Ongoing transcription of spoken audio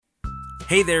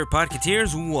Hey there,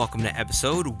 Podcateers. Welcome to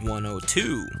episode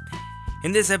 102.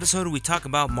 In this episode, we talk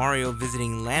about Mario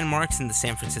visiting landmarks in the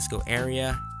San Francisco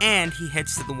area, and he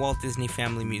heads to the Walt Disney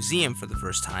Family Museum for the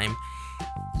first time.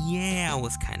 Yeah, I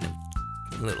was kind of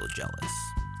a little jealous.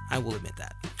 I will admit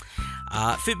that.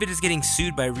 Fitbit is getting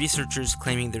sued by researchers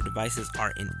claiming their devices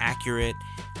are inaccurate.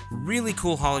 Really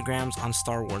cool holograms on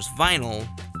Star Wars vinyl.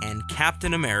 And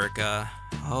Captain America,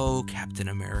 Captain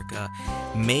America,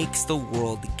 makes the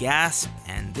world gasp,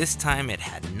 and this time it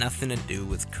had nothing to do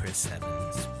with Chris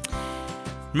Evans.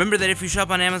 Remember that if you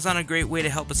shop on Amazon, a great way to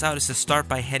help us out is to start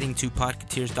by heading to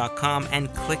podcateers.com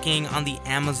and clicking on the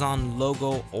Amazon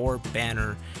logo or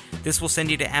banner. This will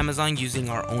send you to Amazon using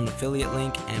our own affiliate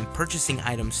link, and purchasing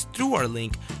items through our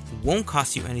link won't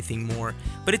cost you anything more,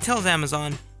 but it tells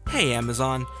Amazon, hey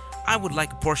Amazon, I would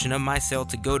like a portion of my sale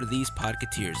to go to these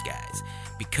Podcateers guys,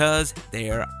 because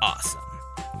they're awesome.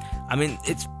 I mean,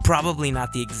 it's probably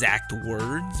not the exact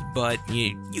words, but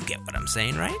you get what I'm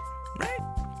saying, right? Right?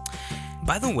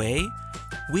 By the way,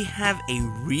 we have a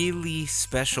really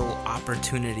special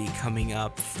opportunity coming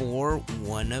up for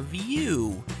one of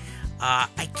you.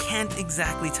 I can't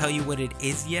exactly tell you what it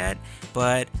is yet,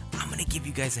 but I'm going to give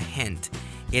you guys a hint.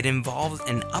 It involves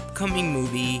an upcoming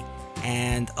movie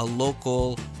and a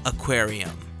local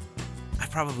aquarium. I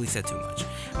probably said too much,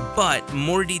 but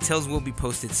more details will be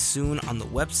posted soon on the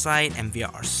website and via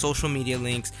our social media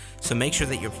links, so make sure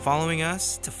that you're following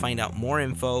us to find out more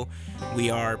info. We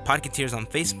are Podcateers on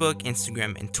Facebook,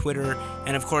 Instagram, and Twitter,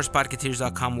 and of course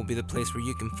podcateers.com will be the place where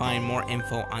you can find more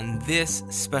info on this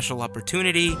special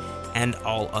opportunity and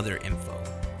all other info.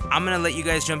 I'm going to let you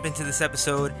guys jump into this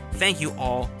episode. Thank you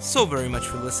all so very much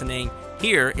for listening.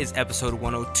 Here is episode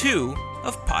 102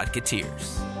 of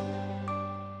Podcateers.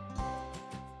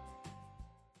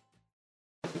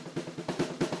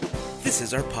 This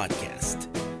is our podcast.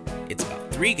 It's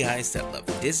about three guys that love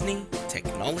Disney,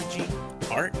 technology,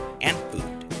 art, and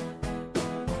food.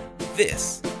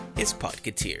 This is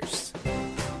Podcateers.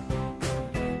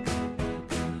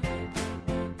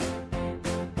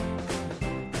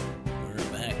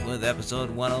 We're back with episode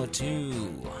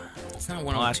 102. It's not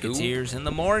 102. Podcateers in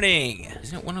the morning.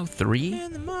 Isn't it 103?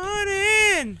 In the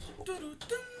morning.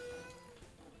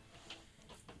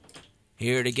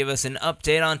 Here to give us an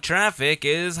update on traffic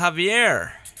is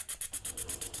Javier.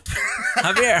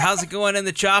 Javier, how's it going in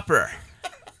the chopper?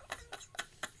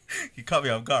 You caught me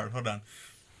off guard. Hold on.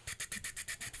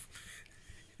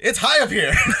 It's high up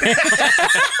here.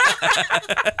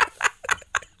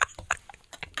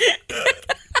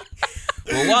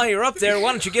 Well, while you're up there,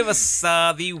 why don't you give us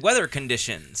the weather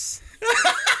conditions?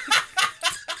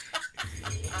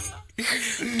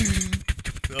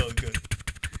 Oh, good.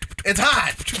 It's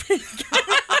hot.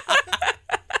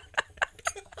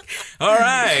 All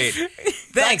right.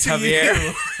 Thanks,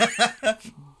 Javier.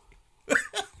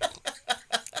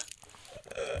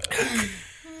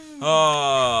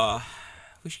 Oh,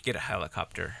 we should get a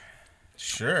helicopter.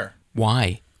 Sure.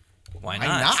 Why? Why Why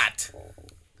not? not?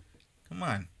 Come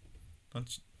on.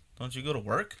 Don't you go to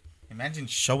work? Imagine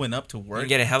showing up to You work. can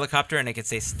get a helicopter and it could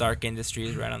say Stark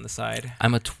Industries right on the side.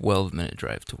 I'm a 12-minute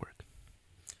drive to work.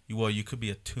 Well, you could be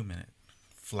a 2-minute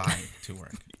fly to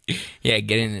work. Yeah,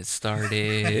 getting it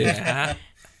started. Yeah.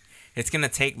 It's going to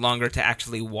take longer to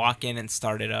actually walk in and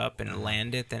start it up and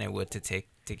land it than it would to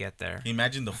get there. Can you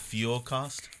imagine the fuel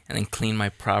cost? And then clean my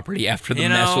property after the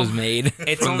mess was made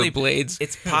It's from only the blades.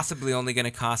 It's possibly only going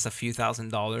to cost a few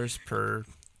 $1,000s per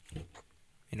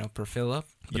fill up.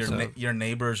 Your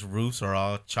neighbor's roofs are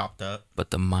all chopped up.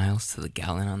 But the miles to the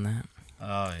gallon on that,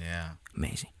 Oh, yeah.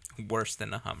 amazing. Worse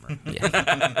than a Hummer.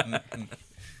 Yeah.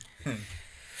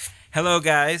 Hello,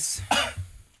 guys.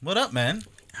 What up, man?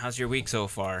 How's your week so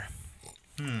far?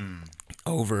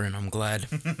 Over, and I'm glad.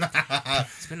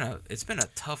 It's been a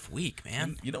tough week,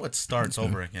 man. You know it starts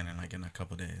over again in a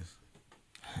couple days.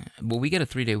 Well, we get a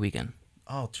 3-day weekend.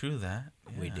 Oh, true that.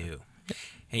 We Yeah. do.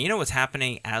 And you know what's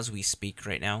happening as we speak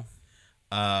right now?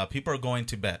 People are going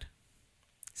to bed.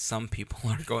 Some people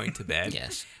are going to bed.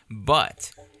 Yes.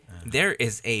 But there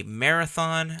is a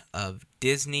marathon of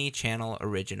Disney Channel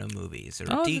original movies, or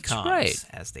Oh, that's DCOMs, right.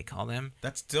 as they call them.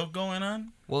 That's still going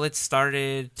on? Well, it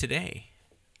started today.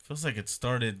 Feels like it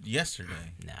started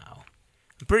yesterday. No.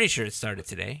 I'm pretty sure it started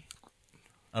today.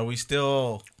 Are we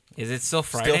still... Is it still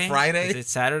Friday? Still Friday? Is it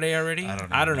Saturday already?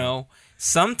 I don't know.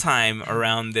 Sometime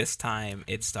around this time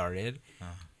it started,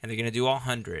 and they're going to do all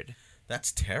 100.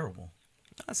 That's terrible.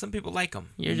 Some people like them.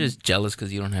 You're just jealous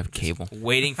because you don't have cable.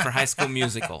 Waiting for High School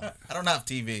Musical. I don't have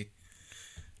TV.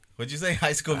 What'd you say?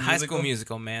 High School Musical? High School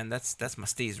Musical, man. That's my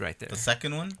steez right there. The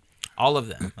second one? All of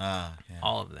them. Yeah.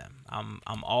 All of them.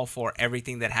 I'm all for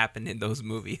everything that happened in those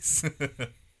movies.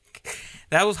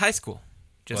 That was high school.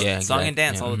 Just song and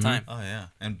dance all the time. Oh yeah,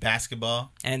 and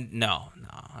basketball. And no,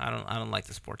 I don't like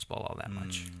the sports ball all that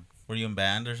much. Were you in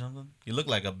band or something? You look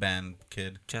like a band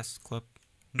kid. Chess club.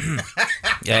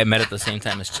 Yeah, I met at the same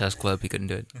time as chess club. He couldn't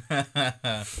do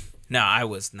it. No, I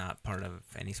was not part of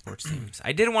any sports teams.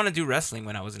 I did want to do wrestling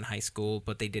when I was in high school,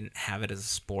 but they didn't have it as a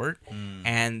sport.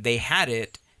 And they had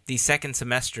it the second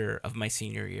semester of my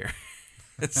senior year.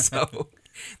 So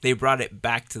they brought it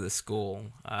back to the school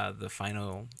the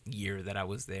final year that I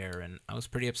was there, and I was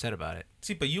pretty upset about it.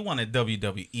 See, but you wanted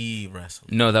WWE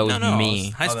wrestling. No, that was No, me. it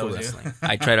was high school that was you? wrestling.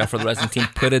 I tried out for the wrestling team,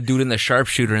 put a dude in the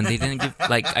sharpshooter, and they didn't give.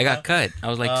 Like, I got cut. I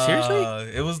was like,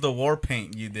 seriously? It was the war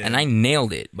paint you did. And I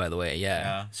nailed it, by the way. Yeah,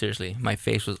 Yeah. seriously, my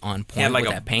face was on point He had like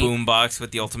with a that paint. boombox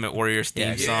with the Ultimate Warriors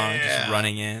theme song just Yeah.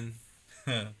 running in.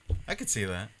 I could see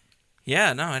that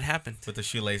Yeah, no, it happened. with the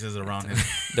shoelaces around his.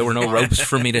 There were no ropes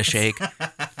for me to shake.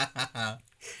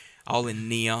 All in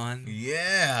neon.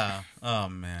 Yeah. Oh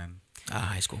man.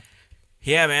 High school.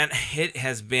 Yeah, man, it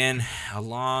has been a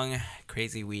long,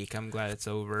 crazy week. I'm glad it's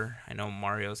over. I know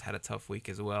Mario's had a tough week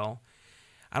as well.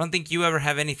 I don't think you ever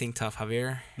have anything tough,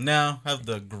 Javier. No, I have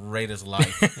the greatest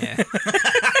life. Yeah.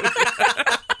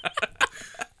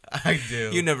 I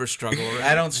do. You never struggle, right?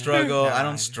 I don't struggle. I God.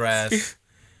 don't stress.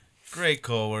 Great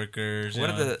coworkers. What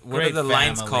you are know, the what are the great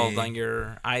lines family. called on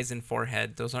your eyes and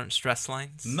forehead? Those aren't stress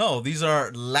lines? No, these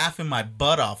are laughing my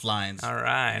butt off lines. All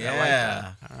right. I like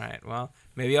Yeah. that. All right. Well,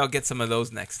 maybe I'll get some of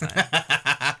those next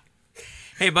time.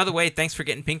 Hey, by the way, thanks for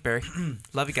getting Pinkberry.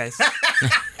 Love you guys.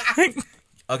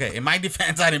 Okay, in my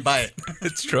defense, I didn't buy it.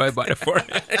 It's Troy by the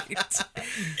forehead.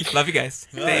 Love you guys.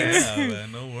 Oh, Thanks. yeah,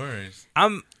 man, no worries.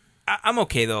 I'm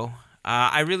okay though.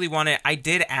 I really wanted. I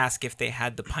did ask if they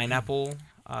had the pineapple,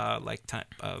 like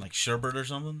Sherbet or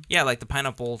something? yeah, like the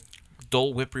pineapple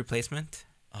Dole Whip replacement,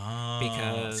 Oh,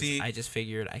 because see, I just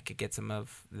figured I could get some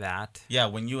of that. yeah,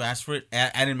 when you asked for it,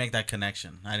 I didn't make that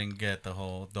connection. I didn't get the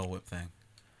whole Dole Whip thing.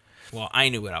 Well, I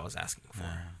knew what I was asking for,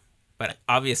 but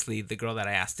obviously the girl that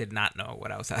I asked did not know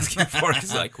what I was asking for.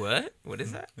 She's like, "What? What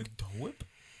is that?" Dole Whip?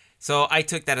 So I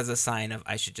took that as a sign of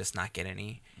I should just not get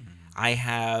any. I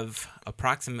have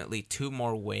approximately 2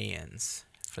 more weigh-ins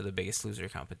for the Biggest Loser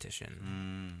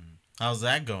competition. How's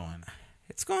that going?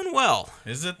 It's going well.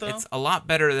 Is it though? It's a lot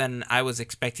better than I was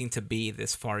expecting to be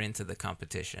this far into the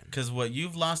competition. Because what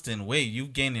you've lost in weight,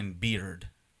 you've gained in beard.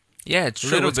 Yeah, it's true.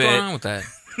 Little What's bit. going on with that?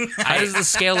 How does the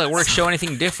scale at work show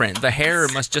anything different? The hair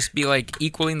must just be like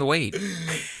equaling the weight.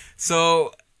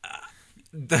 So,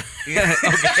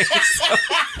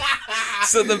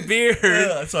 so the beard.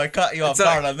 Yeah, so I caught you off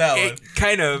guard on that one.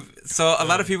 Kind of. So a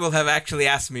lot of people have actually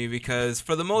asked me because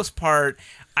for the most part,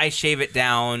 I shave it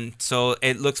down so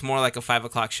it looks more like a 5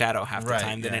 o'clock shadow half the Right,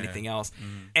 time than yeah, anything else.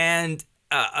 And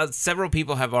several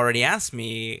people have already asked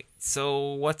me,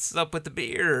 so what's up with the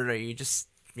beard? Are you just,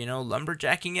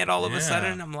 lumberjacking it all of a Yeah.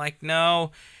 sudden? I'm like,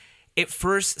 no. It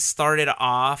first started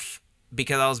off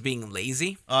because I was being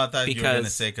lazy. Oh, I thought you were going to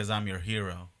because- say because I'm your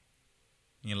hero.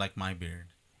 You like my beard.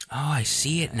 Oh, I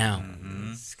see it now.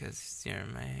 It's because you're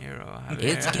my hero.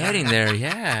 It's Javier. getting there,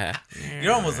 yeah.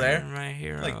 You're almost there. You're my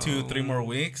hero. Like 2-3 more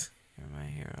weeks. You're my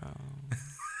hero.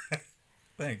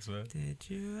 Thanks, man. Did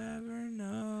you ever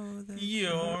know that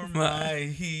You're my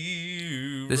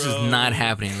hero. This is not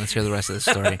happening. Let's hear the rest of the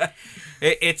story.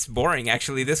 It's boring,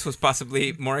 actually. This was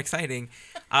possibly more exciting.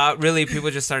 Really, people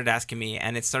just started asking me,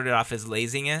 and it started off as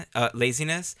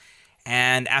laziness.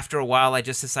 And after a while, I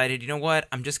just decided, you know what?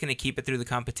 I'm just going to keep it through the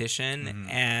competition.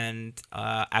 And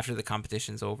after the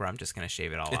competition's over, I'm just going to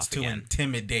shave it all It's off to again.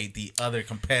 intimidate the other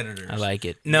competitors. I like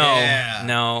it. No, Yeah.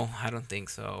 no, I don't think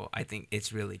so. I think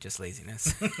it's really just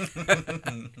laziness.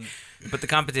 But the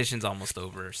competition's almost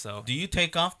over, so. Do you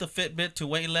take off the Fitbit to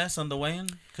weigh less on the weigh-in?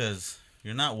 Because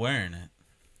you're not wearing it.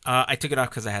 I took it off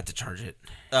because I had to charge it.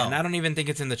 Oh. And I don't even think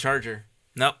it's in the charger.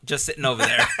 Nope, just sitting over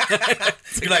there.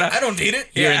 You're like, I don't need it.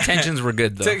 Your Yeah. intentions were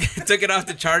good, though. took it off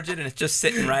to charge it, and it's just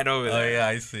sitting right over Oh, there. yeah,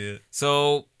 I see it.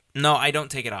 So, no, I don't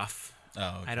take it off. Oh,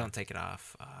 okay. I don't take it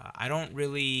off. I don't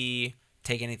really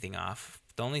take anything off.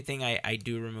 The only thing I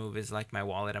do remove is like my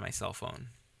wallet and my cell phone.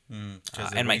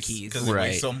 And my keys. Because it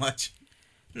Right. weighs so much.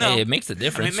 No, Hey, it makes a I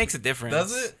difference. mean, it makes a difference.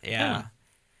 Does it? Yeah.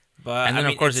 But and then, I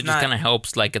mean, of course, it's it just not- kind of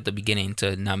helps, like, at the beginning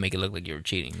to not make it look like you were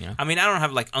cheating, you know? I mean, I don't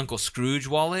have like Uncle Scrooge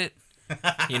wallet,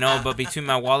 but between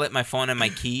my wallet, my phone, and my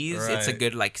keys, it's a Right.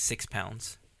 good like 6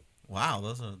 pounds.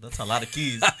 Wow, that's a lot of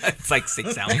keys. It's like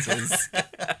 6 ounces.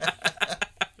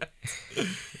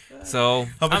 So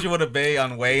How much you want to pay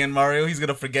on weigh-in, Mario? He's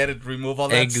gonna forget it, remove all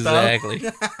that stuff.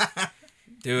 Exactly.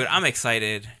 dude, I'm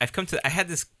excited. I had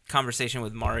this conversation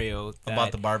with Mario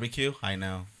About the barbecue? I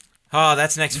know. Oh,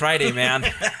 that's next Friday, man.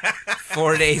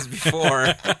 4 days before.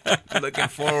 Looking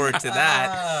forward to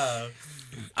that.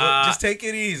 Just take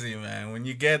it easy, man. When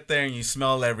you get there and you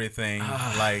smell everything,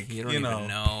 like, you don't even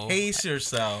know. pace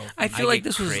yourself. I feel like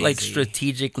this was like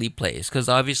strategically placed because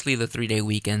obviously the 3-day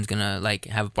weekend's gonna like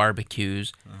have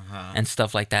barbecues and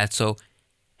stuff like that. So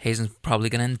Hazen's probably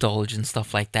gonna indulge in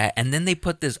stuff like that, and then they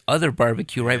put this other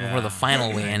barbecue right before the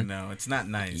final weigh-in. No, it's not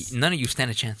nice. None of you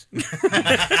stand a chance.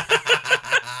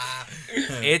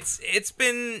 It's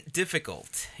been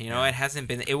difficult. It hasn't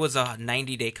been. It was a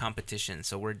 90-day competition,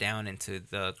 so we're down into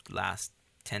the last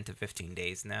 10 to 15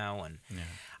 days now. And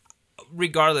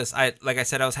regardless, like I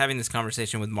said, I was having this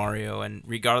conversation with Mario, and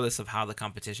regardless of how the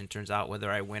competition turns out,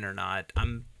 whether I win or not,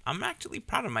 I'm actually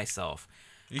proud of myself.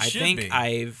 You should be.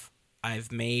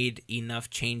 I've made enough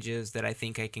changes that I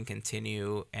think I can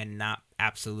continue and not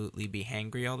absolutely be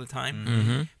hangry all the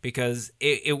time. Because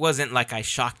it wasn't like I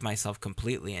shocked myself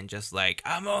completely and just like,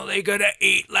 I'm only going to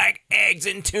eat like eggs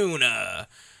and tuna.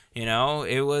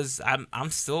 It was, I'm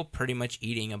still pretty much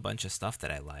eating a bunch of stuff that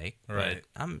I like, but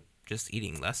I'm just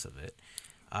eating less of it.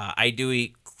 I do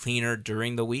eat cleaner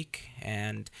during the week,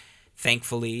 and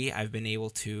thankfully I've been able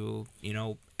to,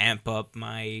 amp up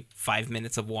my 5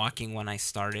 minutes of walking when I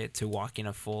started to walking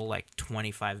a full like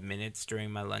 25 minutes during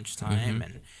my lunchtime,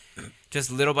 and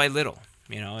just little by little,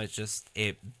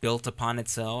 it built upon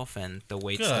itself, and the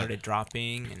weight started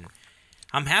dropping, and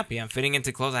I'm happy. I'm fitting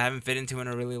into clothes I haven't fit into in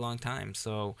a really long time.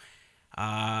 So,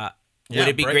 would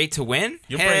it be great to win?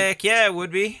 Heck yeah, it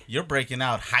would be. You're breaking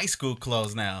out high school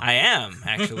clothes now. I am,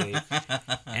 actually.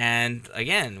 And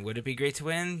again, would it be great to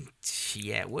win?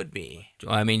 Yeah, it would be.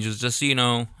 I mean, just so you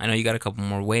know, I know you got a couple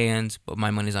more weigh-ins, but my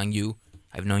money's on you.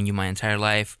 I've known you my entire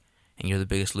life, and you're the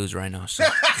biggest loser I know. So.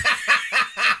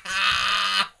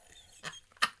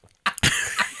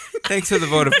 Thanks for the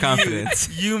vote of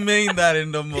confidence. You mean that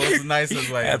in the most nicest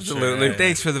way. Absolutely. Sure.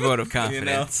 Thanks for the vote of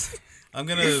confidence. I'm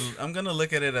gonna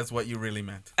look at it as what you really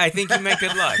meant. I think you meant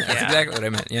good luck. That's exactly what I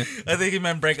meant. Yeah. I think you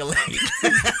meant break a leg.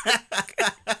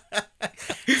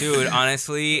 Dude,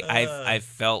 honestly, I've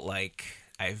felt like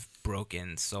I've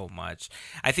broken so much.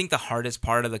 I think the hardest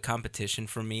part of the competition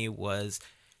for me was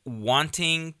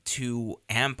wanting to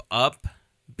amp up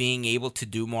being able to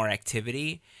do more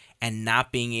activity and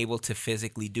not being able to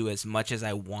physically do as much as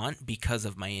I want because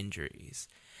of my injuries.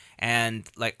 And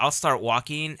like I'll start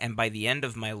walking, and by the end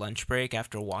of my lunch break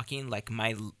after walking, like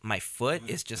my foot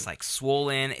is just like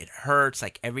swollen. It hurts.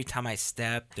 Like every time I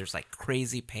step, there's like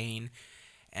crazy pain.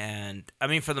 And I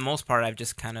mean, for the most part, I've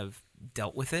just kind of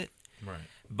dealt with it. Right.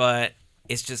 But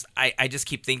it's just I just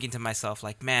keep thinking to myself,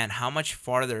 like, man, how much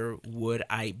farther would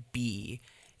I be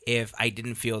if I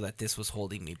didn't feel that this was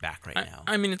holding me back right now?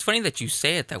 I mean, it's funny that you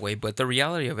say it that way, but the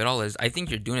reality of it all is I think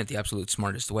you're doing it the absolute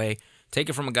smartest way. Take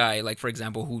it from a guy, like, for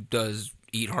example, who does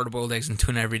eat hard-boiled eggs and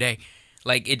tuna every day.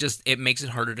 Like, it makes it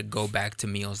harder to go back to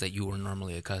meals that you were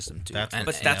normally accustomed to.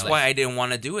 That's why I didn't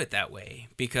want to do it that way,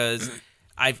 because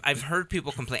I've heard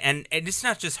people complain, and it's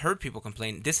not just heard people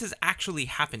complain. This has actually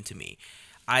happened to me.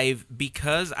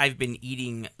 Because I've been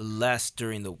eating less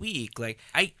during the week, like,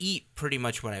 I eat pretty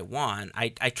much what I want.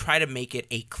 I try to make it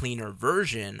a cleaner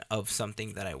version of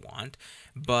something that I want,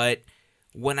 but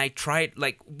when I tried,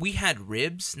 like, we had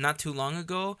ribs not too long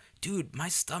ago, dude, my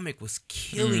stomach was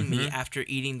killing me after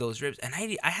eating those ribs, and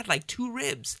I had like 2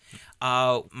 ribs.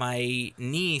 My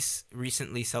niece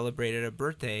recently celebrated a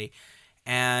birthday,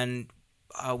 and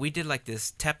we did like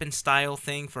this Teppan style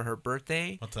thing for her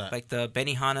birthday. What's that? Like the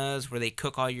Benihanas, where they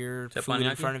cook all your food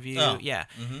in front of you. Oh. Yeah.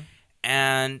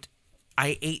 And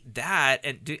I ate that,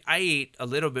 and I ate a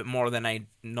little bit more than I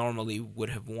normally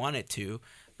would have wanted to.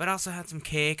 But I also had some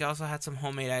cake. I also had some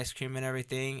homemade ice cream and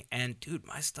everything. And, dude,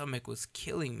 my stomach was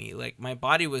killing me. Like, my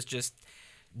body was just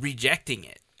rejecting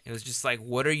it. It was just like,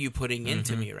 what are you putting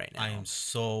into me right now? I am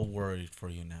so worried for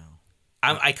you now.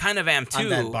 I kind of am, too. On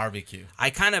that barbecue.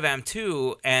 I kind of am,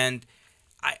 too. And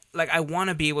I want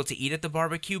to be able to eat at the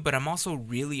barbecue, but I'm also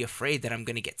really afraid that I'm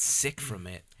going to get sick from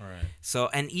it. Right. So,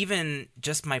 and even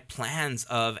just my plans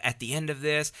of at the end of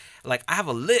this, like, I have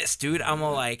a list, dude. I'm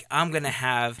going to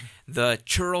have the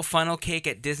churro funnel cake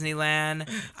at Disneyland.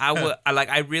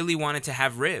 I really wanted to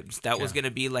have ribs. That was going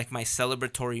to be like my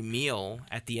celebratory meal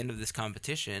at the end of this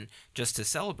competition, just to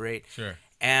celebrate. Sure.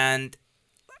 And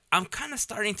I'm kind of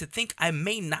starting to think I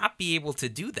may not be able to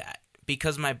do that,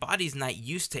 because my body's not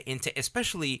used to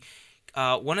especially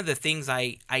one of the things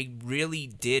I really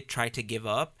did try to give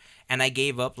up, and I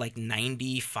gave up like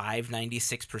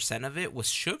 96% of it, was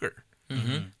sugar.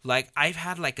 Like, I've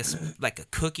had like a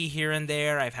cookie here and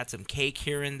there. I've had some cake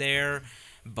here and there,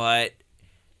 but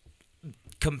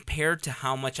compared to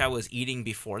how much I was eating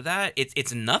before that,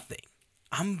 it's nothing.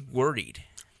 I'm worried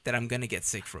that I'm gonna get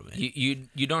sick from it.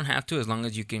 You don't have to, as long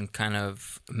as you can kind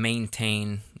of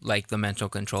maintain like the mental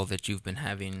control that you've been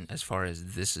having as far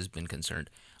as this has been concerned.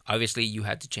 Obviously, you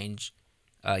had to change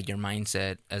your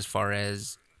mindset as far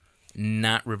as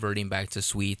not reverting back to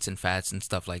sweets and fats and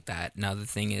stuff like that. Now the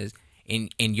thing is, in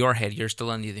your head, you're still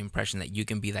under the impression that you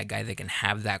can be that guy that can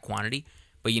have that quantity,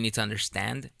 but you need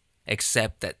to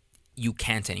accept that you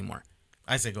can't anymore.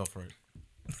 I say go for it.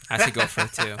 I say go for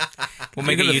it too. We'll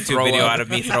make a YouTube video out of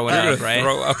me throwing up, right?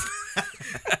 Throw up.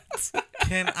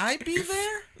 Can I be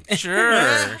there?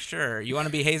 Sure. You want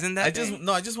to be hazing that? I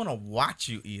just want to watch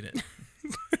you eat it.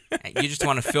 You just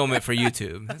want to film it for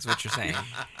YouTube. That's what you're saying.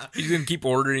 He's gonna keep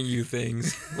ordering you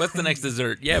things. What's the next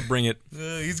dessert? Yeah, bring it.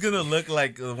 He's gonna look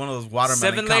like one of those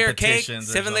watermelon 7-layer cake,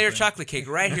 competitions. 7-layer chocolate cake,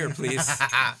 right here, please.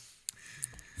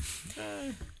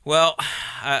 Well,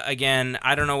 again,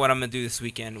 I don't know what I'm gonna do this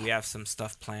weekend. We have some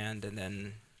stuff planned, and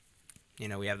then,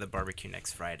 we have the barbecue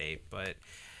next Friday. But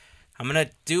I'm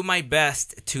gonna do my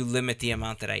best to limit the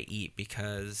amount that I eat,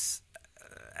 because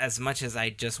as much as I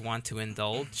just want to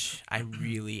indulge, I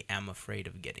really am afraid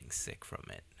of getting sick from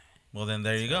it. Well, then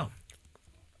there you go.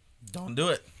 Don't do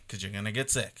it, because you're going to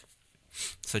get sick.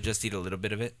 So just eat a little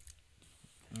bit of it?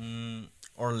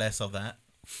 Or less of that.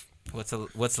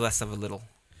 What's less of a little?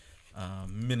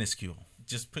 Minuscule.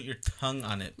 Just put your tongue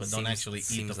on it, but don't actually eat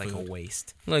the food. Seems like a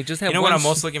waste. Like, just have what I'm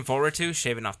most looking forward to?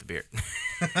 Shaving off the beard.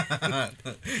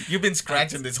 You've been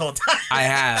scratching this whole time. I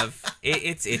have.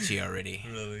 It's itchy already.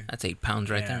 Really? That's 8 pounds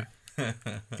right there.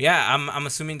 Yeah, I'm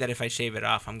assuming that if I shave it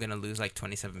off, I'm gonna lose like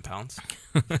 27 pounds.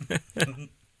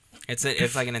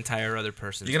 It's like an entire other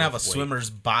person. You're gonna have a swimmer's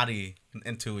body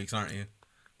in 2 weeks, aren't you?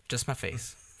 Just my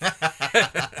face.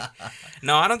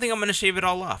 No, I don't think I'm gonna shave it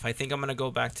all off. I think I'm gonna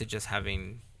go back to just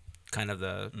having kind of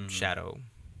the shadow.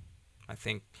 I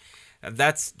think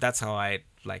that's how I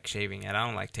like shaving it. I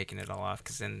don't like taking it all off,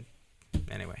 because then,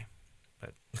 anyway,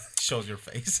 but shows your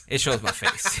face. It shows my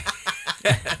face.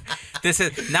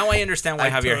 Now I understand why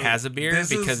Javier has a beard,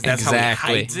 because that's how he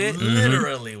hides it.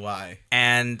 Literally why.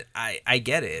 And I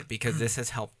get it, because this has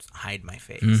helped hide my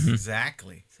face.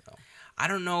 Exactly. So I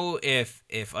don't know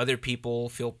if other people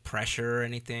feel pressure or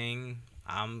anything.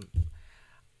 I'm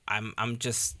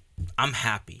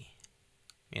happy.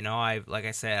 Like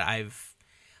I said, I've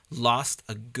lost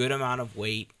a good amount of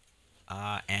weight,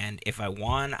 and if I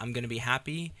won, I'm gonna be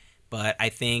happy. But I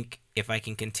think if I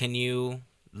can continue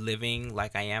living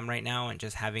like I am right now and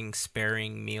just having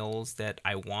sparing meals that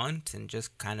I want, and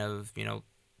just kind of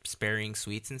sparing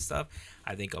sweets and stuff,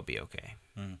 I think I'll be okay.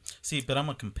 See, but I'm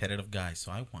a competitive guy,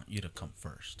 so I want you to come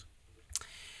first.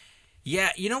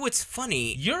 Yeah, what's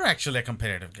funny? You're actually a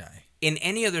competitive guy. In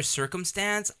any other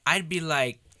circumstance, I'd be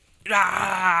like,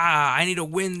 I need to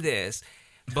win this.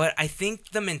 But I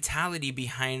think the mentality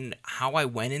behind how I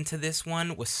went into this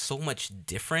one was so much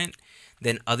different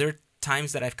than other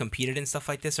times that I've competed in stuff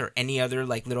like this, or any other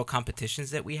like little competitions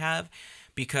that we have,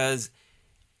 because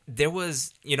there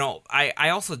was, I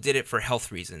also did it for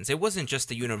health reasons. It wasn't just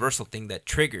the universal thing that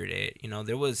triggered it.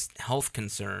 There was health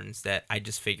concerns that I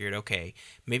just figured, okay,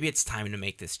 maybe it's time to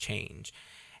make this change.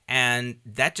 And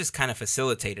that just kind of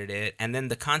facilitated it. And then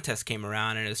the contest came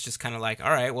around, and it was just kind of like,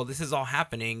 all right, well, this is all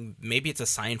happening. Maybe it's a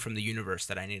sign from the universe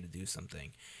that I need to do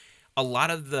something. A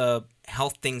lot of the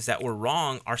health things that were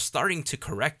wrong are starting to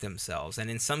correct themselves, and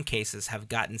in some cases have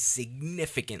gotten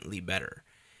significantly better.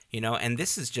 And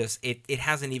this is just, it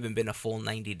hasn't even been a full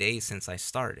 90 days since I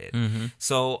started.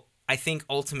 So I think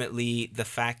ultimately the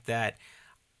fact that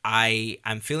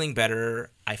I'm feeling better,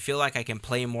 I feel like I can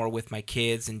play more with my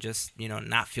kids and just,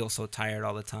 not feel so tired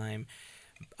all the time.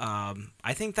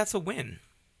 I think that's a win,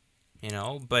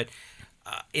 but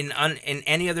in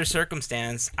any other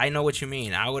circumstance, I know what you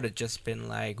mean. I would have just been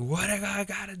like, what do I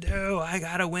gotta do? I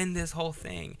gotta win this whole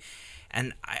thing.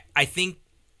 And I think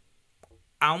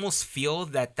I almost feel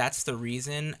that that's the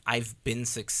reason I've been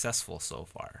successful so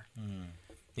far.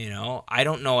 I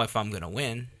don't know if I'm gonna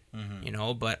win.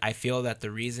 But I feel that the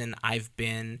reason I've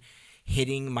been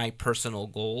hitting my personal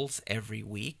goals every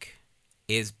week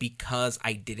is because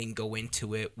I didn't go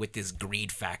into it with this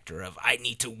greed factor of I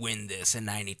need to win this and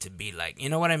I need to be like, you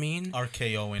know what I mean?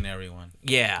 RKOing everyone.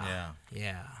 Yeah.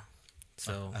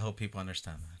 So I hope people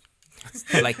understand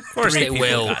that. Like, of course they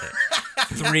will. Got it.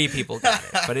 3 people got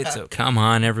it, but it's okay. Come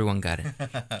on, everyone got it.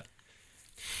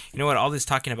 You know what? All this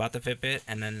talking about the Fitbit,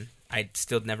 and then I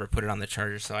still never put it on the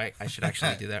charger, so I should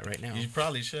actually do that right now. You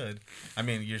probably should. I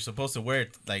mean, you're supposed to wear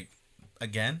it, like,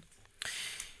 again?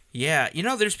 Yeah.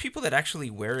 There's people that actually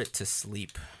wear it to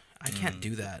sleep. I can't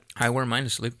do that. I wear mine to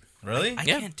sleep. Really? I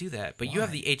Yeah. can't do that. But Why? you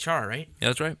have the HR, right? Yeah,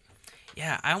 that's right.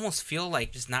 Yeah, I almost feel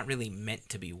like it's not really meant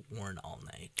to be worn all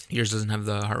night. Yours doesn't have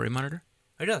the heart rate monitor?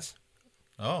 It does.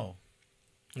 Oh.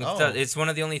 It Oh. does. It's one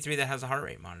of the only 3 that has a heart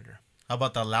rate monitor. How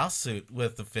about the lawsuit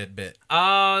with the Fitbit?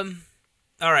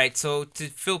 All right, so to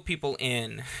fill people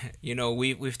in,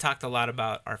 we've talked a lot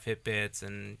about our Fitbits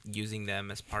and using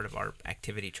them as part of our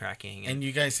activity tracking. And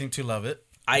you guys seem to love it.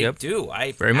 I Yep. do.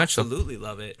 I Very much so. absolutely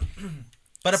love it.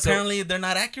 But So- apparently they're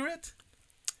not accurate?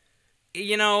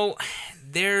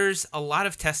 There's a lot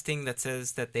of testing that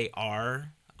says that they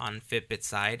are on Fitbit's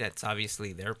side. That's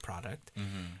obviously their product.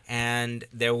 And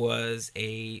there was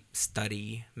a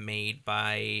study made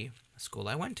by a school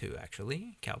I went to,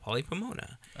 actually, Cal Poly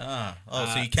Pomona. So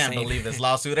you can't same. believe this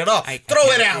lawsuit at all. I Throw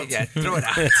it can't- out. Yeah, throw it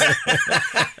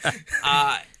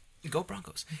out. Go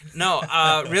Broncos. No,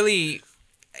 really,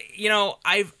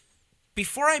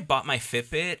 before I bought my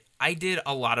Fitbit, I did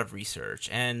a lot of research,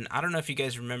 and I don't know if you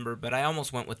guys remember, but I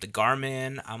almost went with the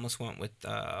Garmin. I almost went with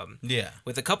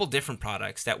with a couple different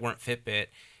products that weren't Fitbit,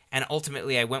 and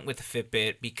ultimately I went with the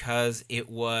Fitbit because it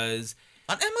was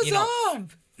On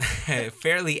Amazon.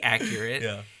 fairly accurate,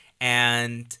 Yeah.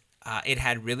 and it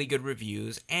had really good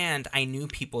reviews, and I knew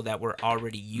people that were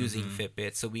already using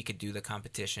Fitbit, so we could do the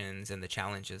competitions and the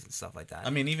challenges and stuff like that. I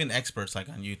mean, even experts like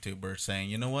on YouTube are saying,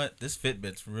 you know what? This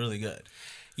Fitbit's really good.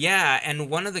 Yeah, and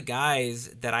one of the guys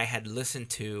that I had listened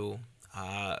to,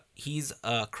 he's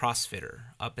a CrossFitter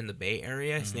up in the Bay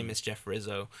Area. His name is Jeff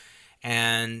Rizzo,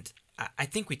 and I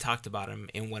think we talked about him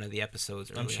in one of the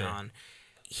episodes early sure. on.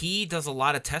 He does a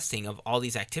lot of testing of all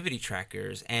these activity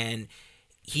trackers, and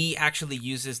he actually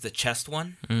uses the chest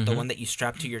one, the one that you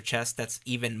strap to your chest that's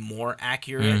even more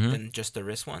accurate than just the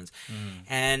wrist ones.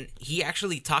 And he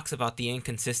actually talks about the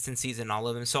inconsistencies in all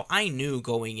of them. So I knew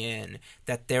going in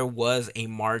that there was a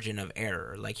margin of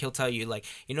error. Like he'll tell you, like,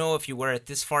 if you wear it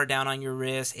this far down on your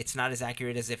wrist, it's not as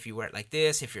accurate as if you wear it like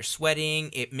this. If you're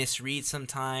sweating, it misreads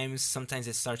sometimes. Sometimes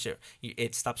it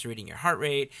stops reading your heart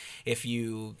rate. If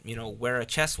you wear a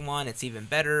chest one, it's even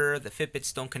better. The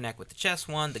Fitbits don't connect with the chest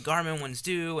one. The Garmin ones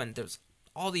do. And there's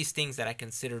all these things that I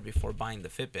considered before buying the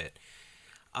Fitbit.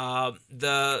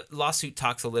 The lawsuit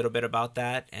talks a little bit about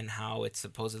that and how it's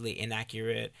supposedly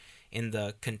inaccurate in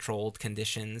the controlled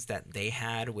conditions that they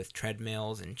had with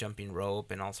treadmills and jumping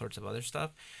rope and all sorts of other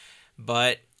stuff.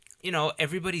 But,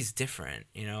 everybody's different.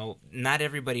 Not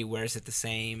everybody wears it the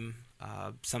same.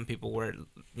 Some people wear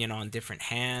it, on different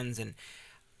hands. And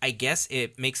I guess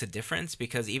it makes a difference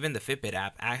because even the Fitbit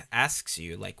app asks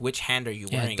you, like, which hand are you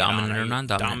wearing? Dominant or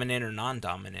non-dominant? Dominant or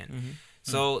non-dominant.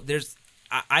 So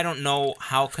I don't know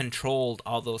how controlled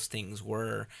all those things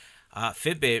were.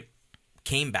 Fitbit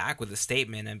came back with a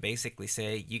statement and basically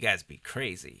say, you guys be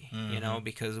crazy,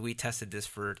 because we tested this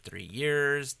for 3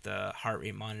 years. The heart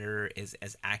rate monitor is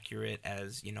as accurate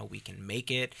as, we can make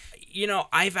it.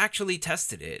 I've actually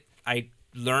tested it. I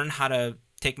learned how to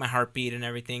take my heartbeat and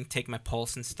everything, take my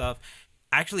pulse and stuff.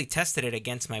 I actually tested it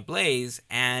against my Blaze,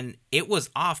 and it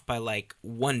was off by like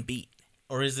 1 beat.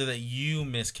 Or is it that you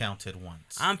miscounted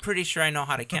once? I'm pretty sure I know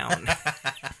how to count.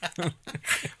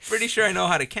 Pretty sure I know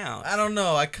how to count. I don't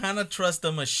know. I kind of trust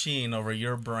the machine over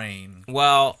your brain.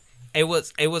 Well, it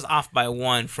was off by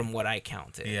 1 from what I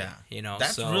counted. Yeah.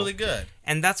 That's That's really good.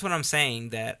 And that's what I'm saying,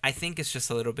 that I think it's just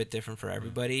a little bit different for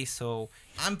everybody. So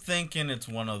I'm thinking it's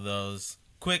one of those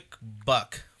quick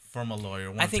buck from a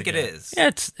lawyer. I think it is. Yeah,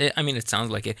 it sounds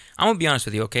like it. I'm gonna be honest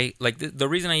with you, okay? Like the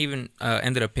reason I even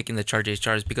ended up picking the Charge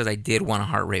HR is because I did want a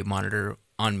heart rate monitor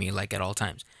on me, like at all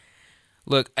times.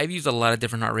 Look, I've used a lot of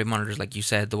different heart rate monitors, like you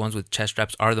said. The ones with chest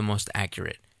straps are the most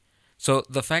accurate. So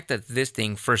the fact that this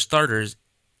thing, for starters,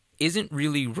 isn't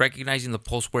really recognizing the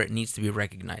pulse where it needs to be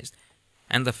recognized,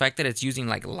 and the fact that it's using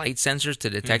like light sensors to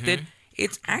detect it,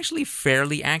 it's actually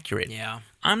fairly accurate. Yeah.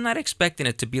 I'm not expecting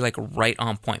it to be like right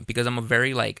on point because I'm a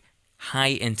very like high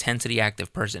intensity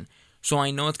active person. So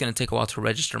I know it's going to take a while to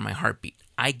register my heartbeat.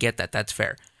 I get that. That's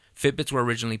fair. Fitbits were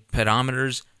originally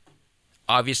pedometers.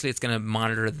 Obviously, it's going to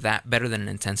monitor that better than an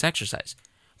intense exercise.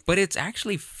 But it's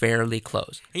actually fairly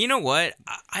close. And you know what?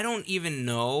 I don't even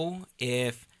know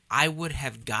if I would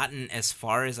have gotten as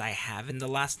far as I have in the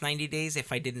last 90 days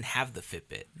if I didn't have the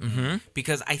Fitbit.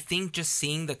 Because I think just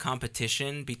seeing the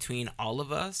competition between all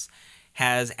of us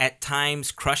has at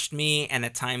times crushed me and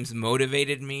at times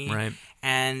motivated me. Right.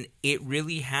 And it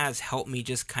really has helped me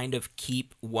just kind of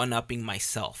keep one-upping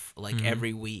myself like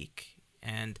every week.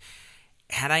 And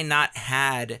had I not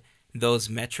had those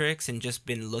metrics and just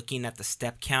been looking at the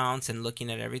step counts and looking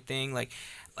at everything, like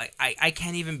I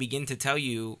can't even begin to tell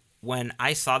you. When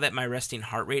I saw that my resting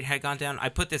heart rate had gone down, I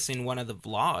put this in one of the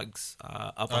vlogs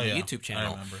up on the YouTube channel.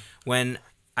 I remember. When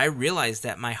I realized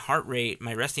that my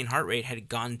resting heart rate had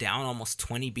gone down almost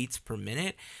 20 beats per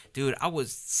minute. Dude, I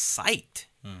was psyched.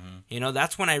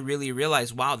 That's when I really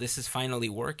realized, wow, this is finally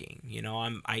working.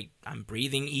 I'm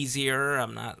breathing easier.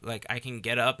 I'm not like, I can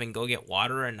get up and go get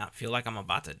water and not feel like I'm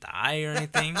about to die or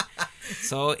anything.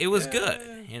 So it was good,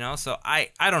 so I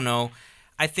don't know.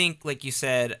 I think, like you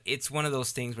said, it's one of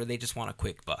those things where they just want a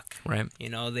quick buck. Right.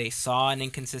 They saw an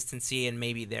inconsistency and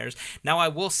maybe theirs. Now, I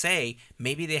will say,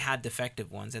 maybe they had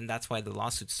defective ones, and that's why the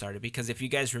lawsuit started. Because if you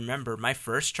guys remember, my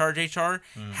first Charge HR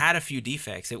had a few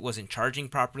defects. It wasn't charging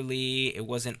properly. It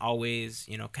wasn't always,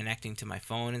 connecting to my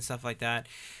phone and stuff like that.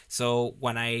 So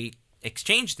when I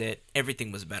exchanged it,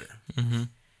 everything was better. Mm-hmm.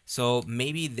 So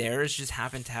maybe theirs just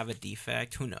happened to have a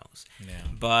defect. Who knows? Yeah.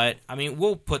 But,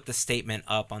 we'll put the statement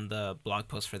up on the blog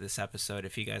post for this episode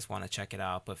if you guys want to check it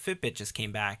out. But Fitbit just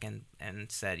came back and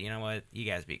said, you know what? You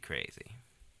guys be crazy.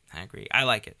 I agree. I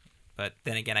like it. But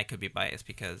then again, I could be biased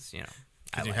because,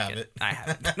 I like it. I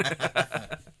have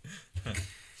it.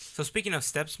 So speaking of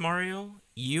steps, Mario,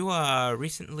 you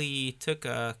recently took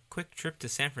a quick trip to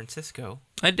San Francisco.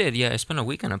 I did, yeah. I spent a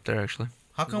weekend up there, actually.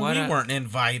 How come we weren't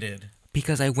invited?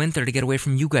 Because I went there to get away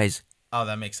from you guys. Oh,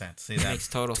 that makes sense. See, that makes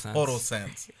total sense. Total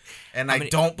sense. And I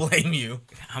don't blame you.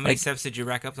 How many steps did you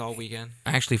rack up all weekend?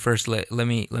 Actually, first, let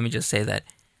me just say that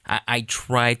I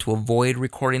tried to avoid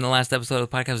recording the last episode of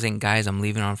the podcast, saying, guys, I'm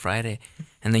leaving on Friday.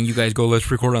 And then you guys go, let's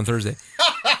record on Thursday.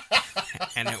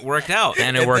 And it worked out.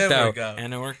 And it worked out.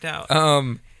 And it worked out.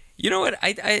 You know what?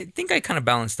 I think I kind of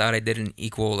balanced out. I didn't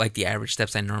equal like the average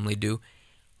steps I normally do.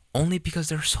 Only because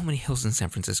there are so many hills in San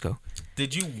Francisco.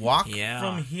 Did you walk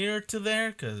from here to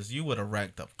there? Because you would have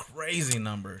racked up crazy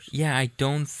numbers. Yeah, I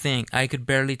don't think. I could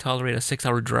barely tolerate a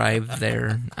 6-hour drive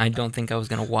there. I don't think I was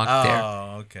going to walk there.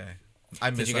 Oh, okay.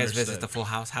 Did you guys visit the Full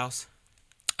House?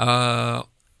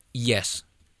 Yes.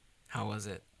 How was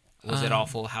it? Was it all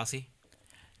full housey?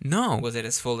 No. Was it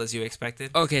as full as you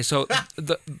expected? Okay, so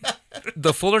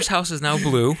the Fuller's house is now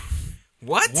blue.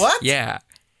 What? Yeah.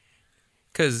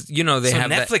 Because, they have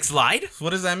Netflix lied? What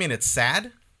does that mean? It's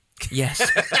sad? Yes.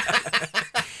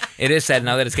 It is sad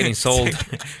now that it's getting sold.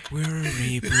 We're a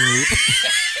reboot.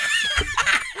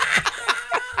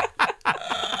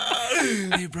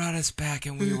 They brought us back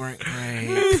and we weren't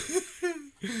great.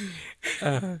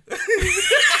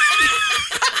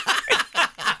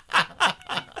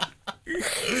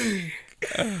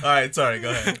 All right, sorry,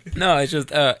 go ahead. No, it's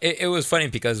just it was funny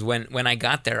because when I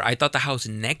got there, I thought the house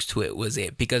next to it was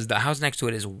it because the house next to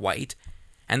it is white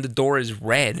and the door is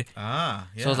red. Ah,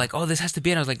 yeah. So I was like, oh, this has to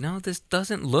be it. I was like, no, this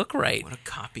doesn't look right. What a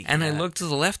copy. And I looked to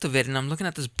the left of it and I'm looking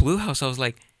at this blue house. I was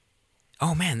like,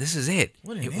 oh man, this is it.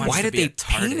 Why did they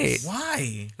paint it?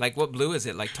 Why? Like what blue is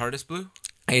it? Like TARDIS blue?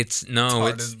 It's That's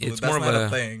more of not a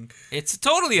thing. It's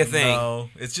totally a thing. No,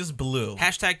 it's just blue.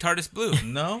 Hashtag TARDIS blue.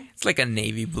 No? It's like a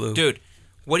navy blue. Dude,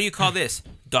 what do you call this?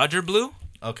 Dodger blue?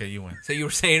 Okay, you win. So you were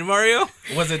saying, Mario?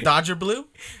 Was it Dodger blue?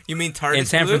 You mean TARDIS blue? In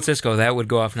San Francisco, that would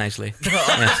go off nicely.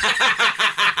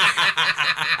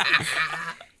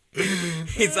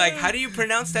 He's like, how do you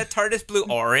pronounce that TARDIS blue?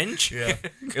 Orange? Yeah.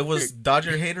 It was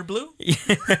Dodger hater blue?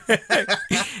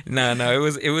 No,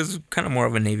 it was kind of more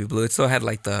of a navy blue. It still had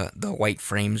like the white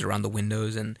frames around the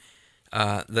windows and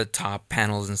the top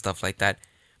panels and stuff like that.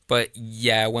 But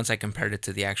yeah, once I compared it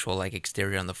to the actual like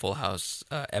exterior on the Full House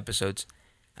episodes,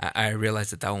 I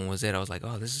realized that one was it. I was like,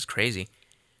 oh, this is crazy.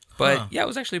 But yeah, it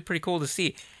was actually pretty cool to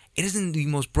see. It isn't the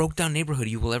most broke down neighborhood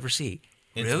you will ever see.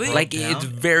 Really? Like it's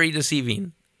very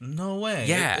deceiving. No way.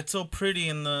 Yeah. It's so pretty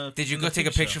in the... Did you go take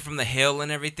a picture from the hill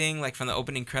and everything, like from the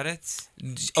opening credits?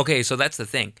 Okay, so that's the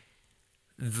thing.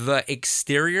 The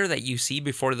exterior that you see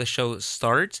before the show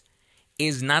starts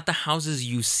is not the houses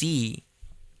you see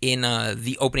in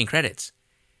the opening credits.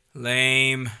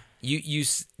 Lame.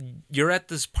 You're at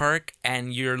this park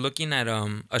and you're looking at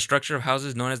a structure of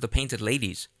houses known as the Painted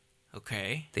Ladies.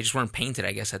 Okay. They just weren't painted,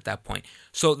 I guess, at that point.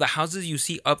 So the houses you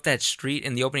see up that street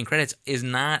in the opening credits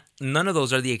none of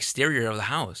those are the exterior of the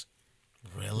house.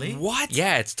 Really? What?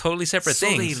 Yeah, it's totally separate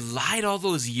things. So they lied all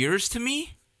those years to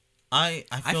me? I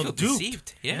feel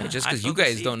deceived. Yeah, just because you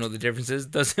guys don't know the differences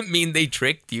doesn't mean they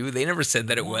tricked you. They never said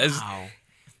that it was. Wow.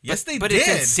 Yes, they did. But it's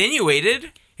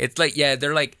insinuated. It's like,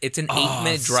 they're like, it's an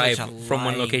 8-minute drive from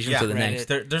one location to the next.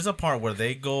 There's a part where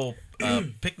they go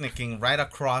picnicking right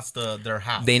across their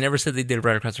house. They never said they did it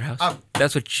right across their house.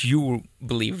 That's what you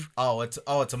believe.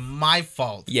 It's my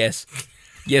fault. Yes.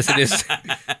 Yes, it is.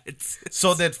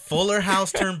 So did Fuller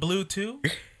House turn blue too?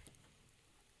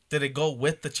 Did it go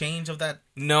with the change of that?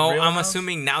 No, real I'm house?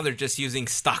 assuming now they're just using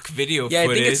stock video Yeah,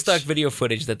 footage. I think it's stock video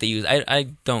footage that they use. I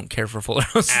don't care for Fuller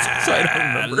House, so I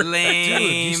don't remember. Lame.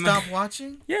 Dude, you stopped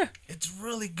watching? Yeah. It's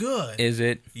really good. Is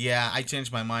it? Yeah, I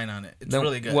changed my mind on it. It's Then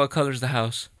really good. What color's the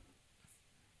house?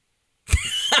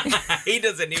 He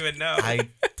doesn't even know. I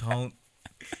don't.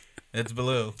 It's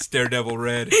blue. It's Daredevil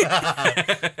red.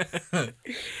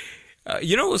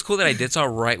 You know what was cool that I did saw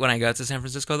right when I got to San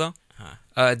Francisco, though?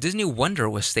 Disney Wonder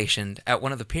was stationed at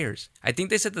one of the piers. I think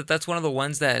they said that that's one of the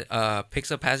ones that picks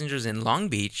up passengers in Long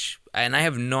Beach, and I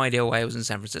have no idea why it was in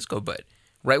San Francisco, but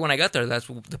right when I got there, that's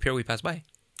the pier we passed by.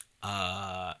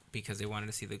 Because they wanted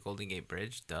to see the Golden Gate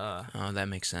Bridge. Duh. Oh, that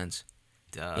makes sense.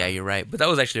 Duh. Yeah, you're right. But that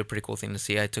was actually a pretty cool thing to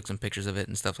see. I took some pictures of it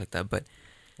and stuff like that, but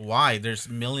Why? There's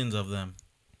millions of them.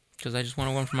 because I just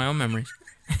want one for my own memories.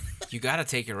 You gotta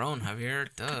take your own, Javier.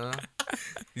 Duh.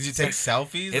 Did you take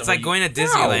selfies? It's or like you- going to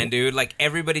Disneyland, dude. Like,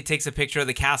 everybody takes a picture of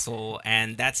the castle,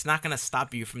 and that's not gonna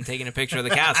stop you from taking a picture of the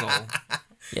castle.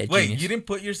 Yeah, Wait, genius. you didn't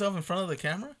put yourself in front of the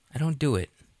camera? I don't do it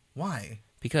Why?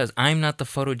 because I'm not the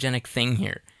photogenic thing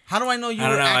here. How do I know you I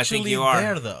were don't know, I think actually you are.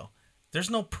 there, though? There's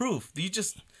no proof. You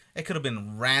just... It could have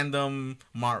been random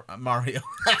Mario.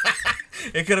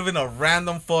 It could have been a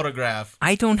random photograph.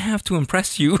 I don't have to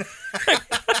impress you.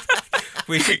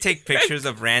 We should take pictures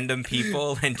of random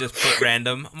people and just put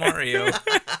random Mario.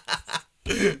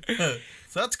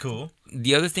 So that's cool.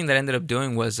 The other thing that I ended up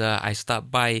doing was I stopped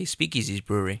by Speakeasy's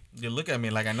brewery. You look at me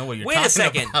like I know what you're Wait talking a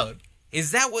second. about.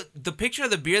 Is that what the picture of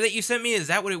the beer that you sent me? Is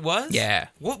that what it was? Yeah.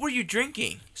 What were you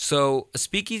drinking? So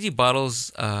Speakeasy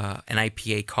bottles an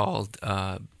IPA called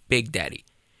Big Daddy.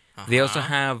 They also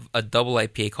have a double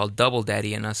IPA called Double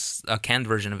Daddy and a canned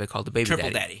version of it called the Baby Triple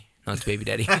Daddy. Daddy. No, it's Baby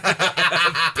Daddy.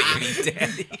 Baby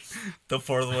Daddy. The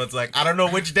fourth one's like, I don't know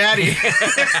which daddy.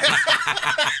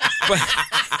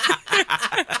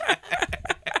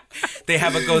 They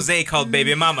have a gose called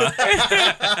Baby Mama.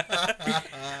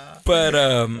 But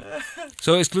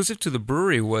so exclusive to the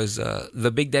brewery was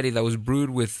the Big Daddy that was brewed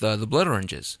with the blood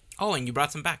oranges. Oh, and you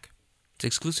brought some back. It's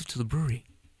exclusive to the brewery.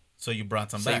 So you brought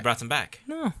some So back. you brought some back.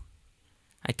 No,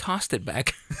 I tossed it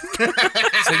back.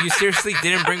 So you seriously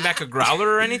didn't bring back a growler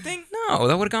or anything? No,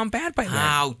 that would have gone bad by then.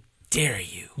 How dare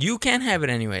you? You can't have it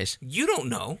anyways. You don't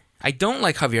know. I don't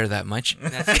like Javier that much.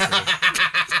 That's true.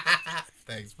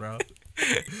 Thanks, bro.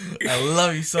 I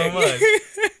love you so much.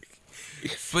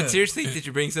 But seriously, did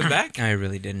you bring some back? I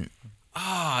really didn't.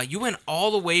 Ah, you went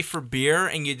all the way for beer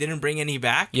and you didn't bring any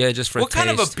back? Yeah, just for What kind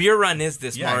of a taste. beer run is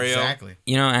this, Yeah, Mario? exactly.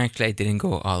 You know, actually, I didn't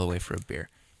go all the way for a beer.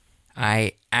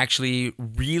 I actually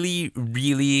really,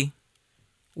 really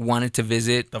wanted to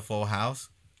visit The full house.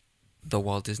 the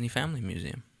Walt Disney Family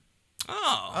Museum.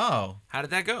 Oh. Oh, How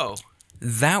did that go?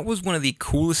 That was one of the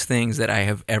coolest things that I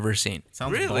have ever seen.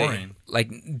 sounds Really? boring.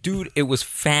 Like, dude, it was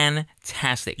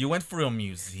fantastic. You went for a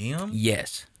museum?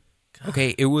 Yes.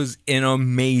 Okay, it was an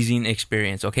amazing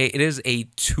experience. Okay, it is a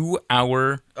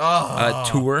 2-hour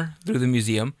tour through the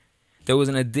museum. There was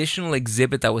an additional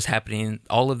exhibit that was happening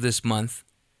all of this month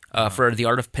for the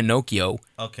art of Pinocchio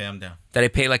Okay, I'm down. that I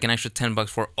paid like an extra $10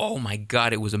 for. Oh my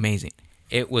god, it was amazing.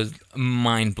 It was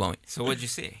mind blowing. So what'd you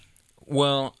see?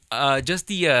 Well, just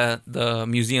the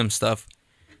museum stuff.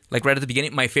 Like right at the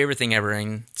beginning, my favorite thing ever.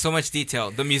 And So much detail.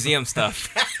 The museum stuff.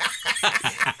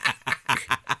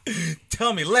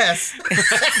 Tell me less.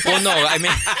 well, no, I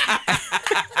mean,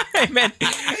 I meant.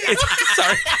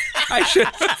 Sorry, I should.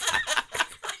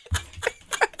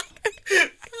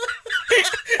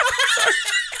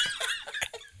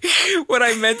 What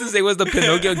I meant to say was the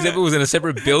Pinocchio exhibit was in a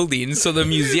separate building, so the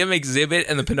museum exhibit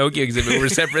and the Pinocchio exhibit were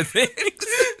separate things.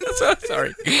 So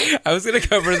sorry, I was gonna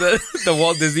cover the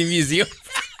Walt Disney Museum.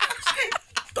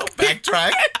 Don't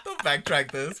backtrack. Don't backtrack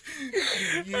this.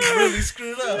 You really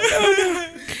screwed up.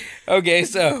 Okay,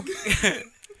 so,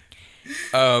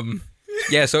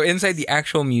 yeah, so inside the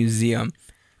actual museum,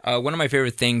 one of my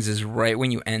favorite things is right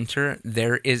when you enter,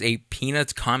 there is a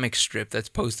Peanuts comic strip that's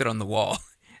posted on the wall.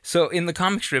 So in the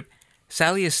comic strip,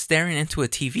 Sally is staring into a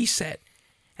TV set,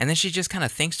 and then she just kind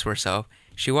of thinks to herself.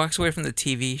 She walks away from the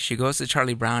TV, she goes to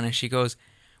Charlie Brown, and she goes,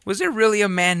 was there really a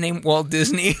man named Walt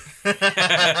Disney?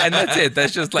 And that's it.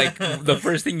 That's just like the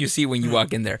first thing you see when you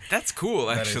walk in there. That's cool,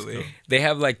 That is actually. cool. They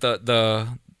have like the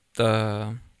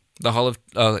hall of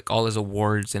like all his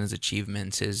awards and his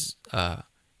achievements, his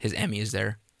Emmys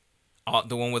there.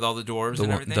 The one with all the dwarves The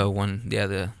and one, everything?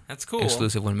 the That's cool.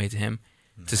 exclusive one made to him.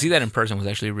 To see that in person was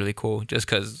actually really cool, just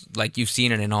because like you've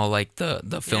seen it in all like the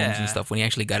films Yeah. and stuff. When he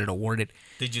actually got it awarded,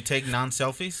 Did you take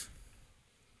non-selfies?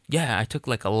 Yeah, I took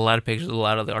like a lot of pictures of a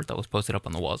lot of the art that was posted up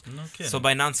on the walls. No kidding. So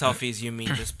by non-selfies, you mean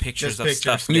just pictures Just of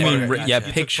pictures. stuff? You mean there. yeah, Gotcha. You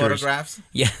took pictures. photographs?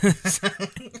 Yes.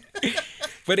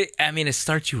 But it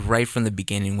starts you right from the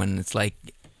beginning when it's like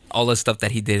all the stuff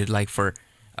that he did like for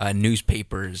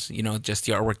newspapers, just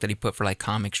the artwork that he put for like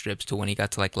comic strips to when he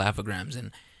got to like Laugh-O-Grams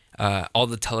and all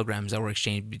the telegrams that were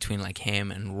exchanged between like him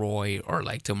and Roy or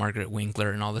like to Margaret Winkler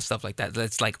and all the stuff like that.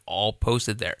 That's like all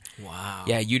posted there. Wow.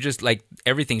 Yeah, you just like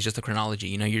everything's just a chronology.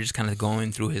 You're just kind of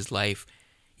going through his life.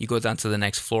 You go down to the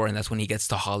next floor, and that's when he gets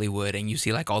to Hollywood, and you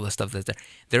see like all the stuff that's there.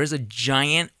 There is a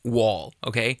giant wall,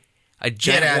 okay? A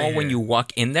giant wall when you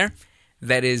walk in there.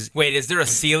 That is, Wait, is there a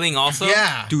ceiling also?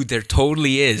 Yeah. dude, there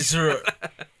totally Is is. there,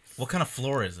 what kind of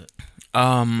floor is it?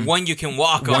 One you can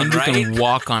walk on, One you right? can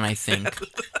walk on, I think.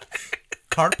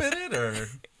 Carpeted or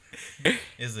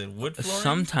is it wood flooring?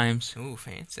 Sometimes. Ooh,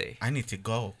 fancy. I need to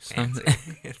go. Fancy.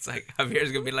 It's like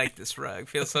Javier's gonna be like, this rug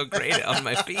feels so great on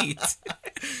my feet.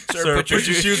 Sir, put your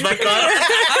shoes back on.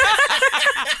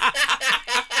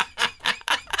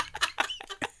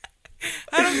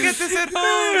 I don't get this at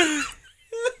home.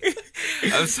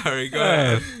 I'm sorry. Go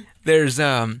ahead. There's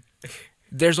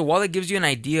a wall that gives you an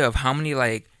idea of how many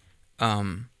like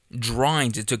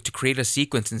drawings it took to create a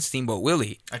sequence in Steamboat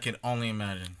Willie. I can only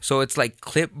imagine. So it's like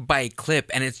clip by clip,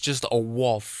 and it's just a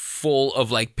wall full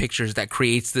of like pictures that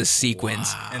creates this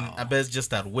sequence. And I bet it's just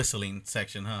that whistling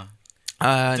section, huh?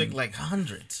 Uh, It took like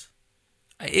hundreds.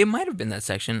 it might have been that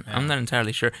section. I'm not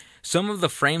entirely sure. Some of the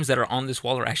frames that are on this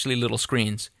wall are actually little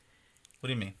screens. What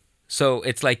do you mean? So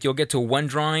it's like you'll get to one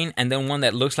drawing and then one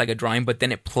that looks like a drawing, but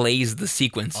then it plays the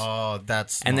sequence. Oh,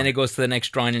 that's and then smart. it goes to the next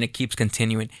drawing and it keeps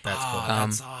continuing. That's cool.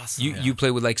 That's awesome. You play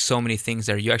with like so many things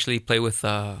there. You actually play with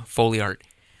Foley art.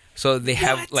 So they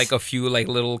have like a few like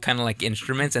little kind of like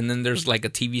instruments, and then there's like a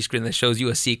TV screen that shows you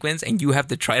a sequence, and you have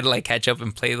to try to like catch up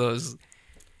and play those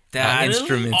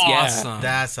instruments. awesome. Yeah.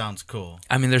 That sounds cool.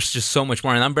 I mean, there's just so much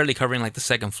more, and I'm barely covering like the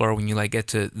second floor when you like get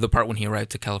to the part when he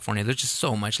arrived to California. There's just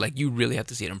so much. Like you really have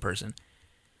to see it in person.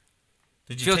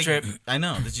 Did you Field take, trip. I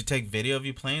know. Did you take video of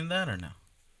you playing that or no?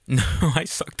 No, I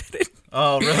sucked at it.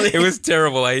 Oh, really? It was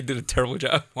terrible. I did a terrible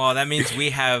job. Well, that means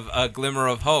we have a glimmer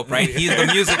of hope, right? He's the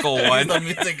musical one. the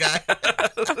music guy.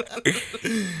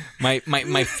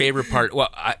 My favorite part. Well,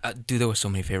 dude, there was so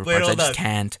many favorite Wait, parts. I hold just on.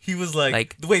 can't. He was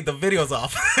like, wait, the video's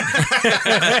off.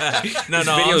 No,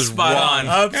 I'm video's spot wrong.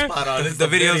 on. I'm spot on. It's The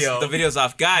video. video's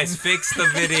off. Guys, fix the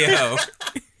video.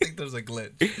 I think there's a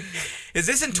glitch. Is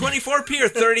this in 24p or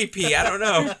 30p? I don't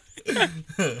know.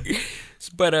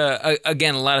 But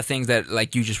again, a lot of things that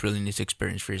like you just really need to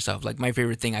experience for yourself. Like my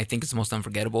favorite thing, I think it's the most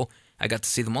unforgettable. I got to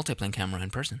see the multiplane camera in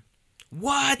person.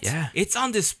 What? Yeah. It's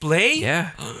on display?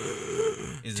 Yeah,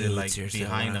 Is Dude, it like seriously,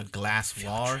 behind I a glass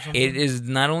wall or something? it is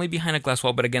not only behind a glass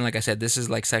wall, but again, like I said, this is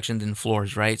like sectioned in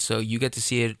floors, right? So you get to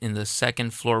see it in the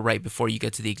second floor right before you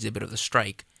get to the exhibit of the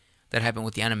strike that happened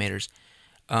with the animators.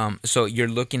 So you're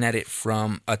looking at it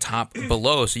from a top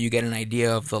below, so you get an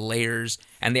idea of the layers,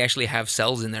 and they actually have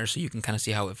cells in there, so you can kind of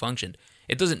see how it functioned.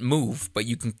 It doesn't move, but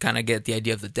you can kind of get the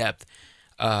idea of the depth.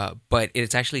 But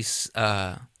it's actually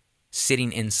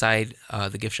sitting inside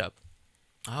the gift shop.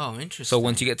 Oh, interesting. So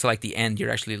once you get to like the end,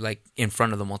 you're actually like in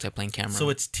front of the multiplane camera. So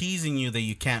it's teasing you that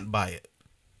you can't buy it.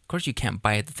 Of course you can't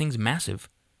buy it. The thing's massive.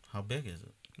 How big is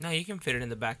it? No, you can fit it in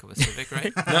the back of a Civic,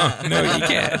 right? No, you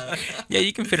can't. Yeah,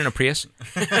 you can fit in a Prius.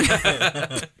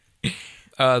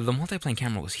 The multiplane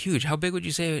camera was huge. How big would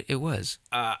you say it was?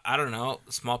 I don't know.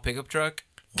 Small pickup truck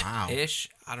Wow. ish.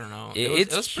 I don't know.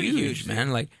 It's it was pretty huge,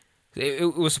 man. Like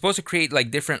it was supposed to create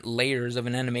like different layers of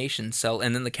an animation cell,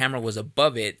 and then the camera was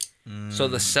above it, so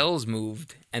the cells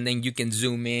moved, and then you can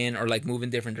zoom in or like move in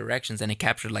different directions, and it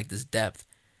captured like this depth.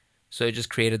 So it just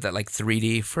created that like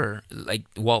 3D for like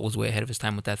Walt was way ahead of his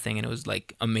time with that thing, and it was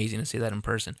like amazing to see that in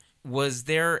person. Was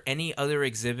there any other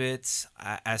exhibits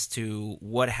as to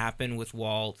what happened with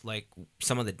Walt, like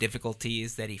some of the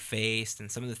difficulties that he faced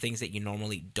and some of the things that you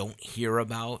normally don't hear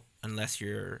about unless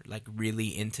you're like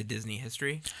really into Disney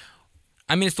history?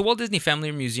 I mean, it's the Walt Disney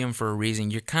Family Museum for a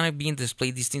reason. You're kind of being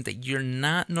displayed these things that you're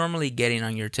not normally getting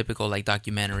on your typical like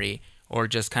documentary or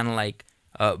just kind of like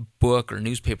book or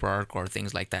newspaper article or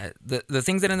things like that. The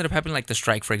things that ended up happening, like the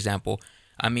strike, for example.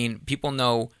 I mean, people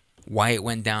know why it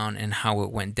went down and how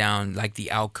it went down, like the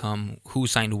outcome, who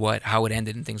signed what, how it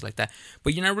ended, and things like that.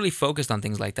 But you're not really focused on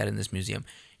things like that in this museum.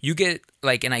 You get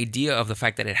like an idea of the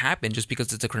fact that it happened just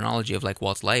because it's a chronology of like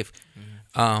Walt's life.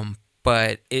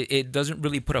 But it doesn't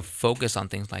really put a focus on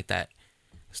things like that.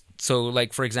 So,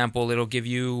 like for example, it'll give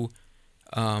you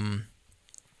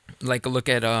like a look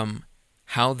at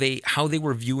how they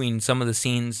were viewing some of the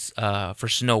scenes for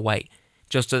Snow White,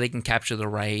 just so they can capture the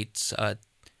right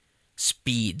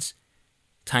speeds,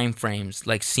 time frames,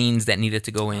 like scenes that needed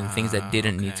to go in, things that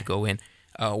didn't need to go in,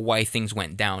 why things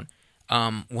went down.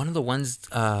 One of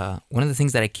the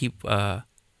things that I keep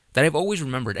that I've always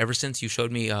remembered ever since you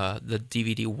showed me the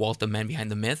DVD Walt, the Man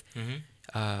Behind the Myth.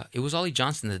 Mm-hmm. It was Ollie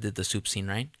Johnston that did the soup scene,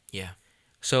 right? Yeah.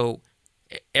 So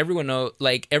everyone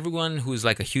who's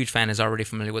like a huge fan is already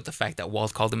familiar with the fact that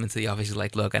Walt called him into the office. He's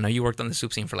like, "Look, I know you worked on the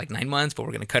soup scene for like 9 months, but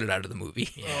we're gonna cut it out of the movie."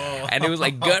 Yeah. And it was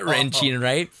like gut wrenching,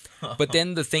 right? But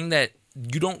then the thing that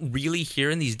you don't really hear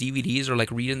in these DVDs or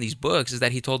like read in these books is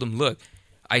that he told him, "Look,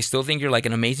 I still think you're like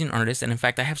an amazing artist, and in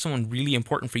fact, I have someone really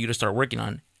important for you to start working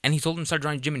on." And he told him to start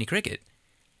drawing Jiminy Cricket.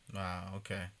 Wow,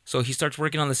 okay. So he starts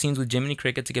working on the scenes with Jiminy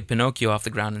Cricket to get Pinocchio off the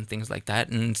ground and things like that.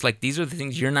 And it's like, these are the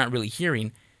things you're not really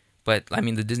hearing. But, I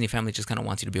mean, the Disney family just kind of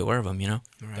wants you to be aware of them, you know?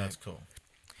 Right. That's cool.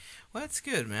 Well, that's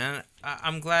good, man.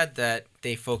 I'm glad that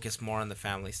they focus more on the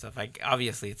family stuff.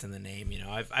 Obviously, it's in the name, you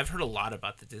know. I've heard a lot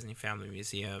about the Disney Family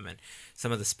Museum and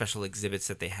some of the special exhibits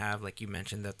that they have. Like you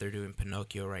mentioned that they're doing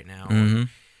Pinocchio right now.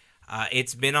 Mm-hmm.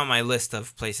 It's been on my list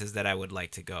of places that I would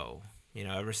like to go. You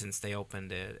know, ever since they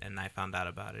opened it and I found out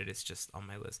about it, it's just on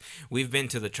my list. We've been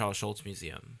to the Charles Schultz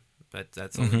Museum, but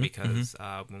that's only because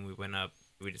when we went up,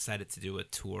 we decided to do a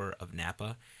tour of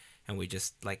Napa, and we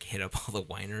just like hit up all the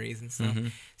wineries and stuff.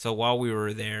 So while we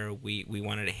were there, we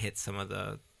wanted to hit some of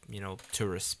the, you know,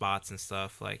 tourist spots and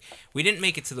stuff. Like, we didn't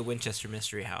make it to the Winchester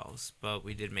Mystery House, but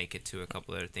we did make it to a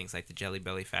couple other things like the Jelly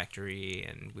Belly Factory,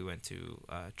 and we went to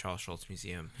Charles Schultz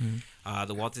Museum.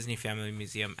 The Walt Disney Family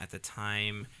Museum at the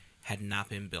time had not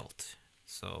been built,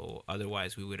 so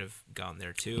otherwise we would have gone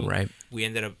there too. Right. We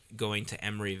ended up going to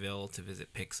Emeryville to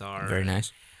visit Pixar. Very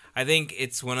nice. I think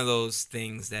it's one of those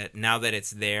things that now that it's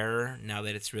there, now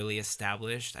that it's really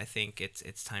established, I think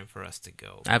it's time for us to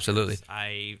go. Absolutely.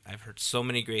 I've heard so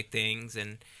many great things,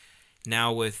 and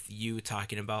now with you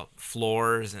talking about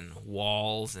floors and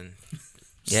walls and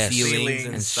ceilings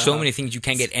and stuff, so many things you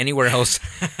can't get anywhere else.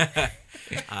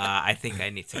 I think I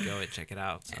need to go and check it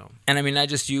out. So, and I mean, not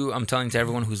just you. I'm telling to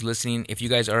everyone who's listening, if you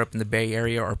guys are up in the Bay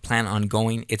Area or plan on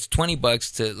going, it's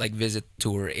 $20 to like visit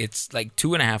tour. It's like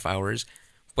 2.5 hours,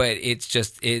 but it's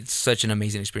such an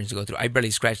amazing experience to go through. I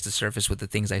barely scratched the surface with the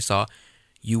things I saw.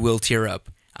 You will tear up.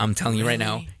 I'm telling you right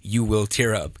now, you will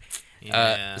tear up.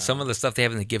 Yeah. Some of the stuff they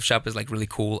have in the gift shop is like really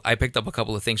cool. I picked up a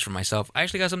couple of things for myself. I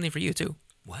actually got something for you too.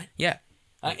 What? Yeah.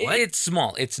 What? It's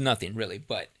small. It's nothing really,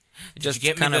 but just Did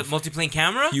you get kind me of the multiplane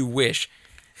camera? You wish.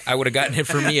 I would have gotten it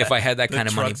for me if I had that kind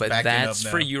of money, but that's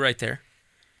for you right there.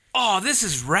 Oh, this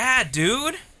is rad,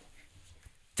 dude.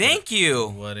 Thank you.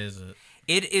 What is it?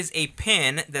 It is a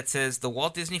pin that says the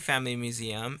Walt Disney Family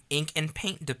Museum Ink and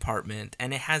Paint Department,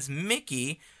 and it has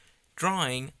Mickey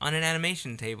drawing on an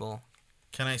animation table.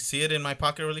 Can I see it in my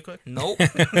pocket really quick? Nope.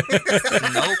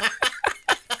 Nope.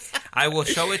 I will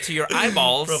show it to your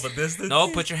eyeballs. From a distance? No,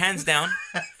 put your hands down.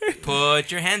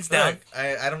 Put your hands down. Look,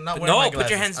 I'm not wearing No, my glasses. put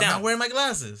your hands down. I'm not wearing my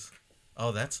glasses.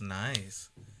 Oh, that's nice.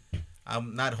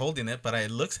 I'm not holding it, but it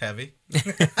looks heavy.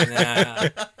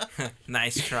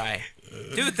 Nice try.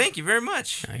 Dude, thank you very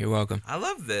much. You're welcome. I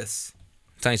love this.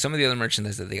 I'm telling you, some of the other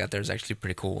merchandise that they got there is actually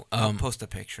pretty cool. I'll post a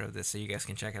picture of this so you guys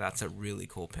can check it out. It's a really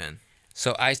cool pin.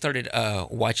 So I started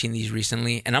watching these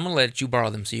recently, and I'm going to let you borrow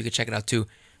them so you can check it out too.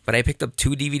 But I picked up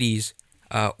 2 DVDs.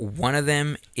 One of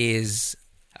them is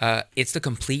it's the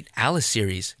complete Alice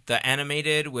series. The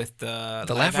animated with the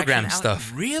Laugh-O-Gram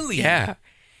stuff. Really? Yeah.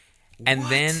 And What?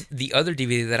 then the other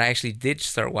DVD that I actually did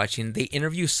start watching, they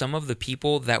interview some of the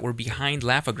people that were behind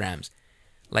Laugh-O-Grams,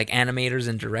 like animators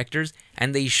and directors,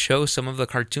 and they show some of the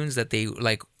cartoons that they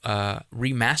like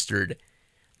remastered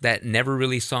that never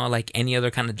really saw like any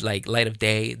other kind of like light of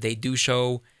day. They do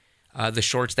show the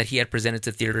shorts that he had presented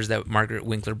to theaters that Margaret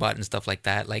Winkler bought and stuff like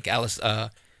that. Like Alice,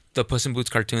 the Puss in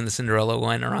Boots cartoon, the Cinderella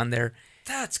one are on there.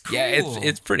 That's cool. Yeah,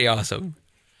 it's pretty awesome.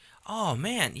 Oh,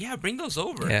 man. Yeah, bring those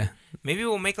over. Yeah. Maybe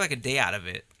we'll make like a day out of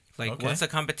it. Like, Okay. once the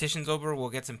competition's over, we'll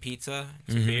get some pizza,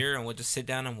 some beer, and we'll just sit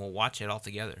down and we'll watch it all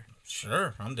together.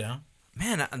 Sure, I'm down.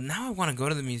 Man, now I want to go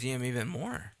to the museum even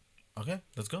more. Okay,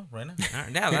 let's go right now. All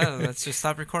right, now, let's just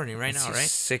stop recording right now, right?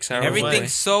 6 hours Everything's away.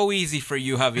 so easy for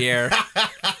you, Javier.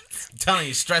 I'm telling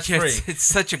you, stress free. It's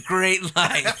such a great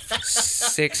life.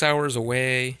 6 hours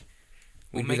away.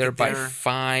 We'll We'd be make there it by there.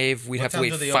 5. We'd What have to time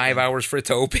wait do they 5 open? hours for it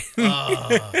to open.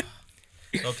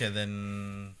 Okay,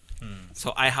 then.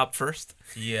 So I hop first.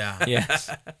 Yeah. Yes.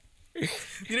 You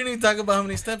didn't even talk about how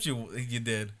many steps you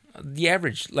did. The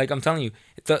average, like I'm telling you,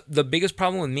 the biggest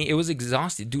problem with me, it was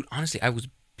exhausted. Dude, honestly, I was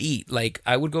beat. Like,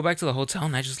 I would go back to the hotel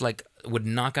and I just, like, would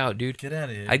knock out, dude. Get out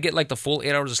of here. I'd get, like, the full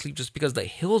 8 hours of sleep just because the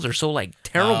hills are so, like,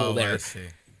 terrible there. I see.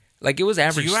 Like, it was So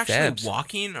average you're steps. actually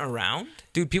walking around?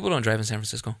 Dude, people don't drive in San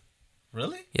Francisco.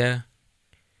 Really? Yeah.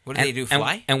 What do they do?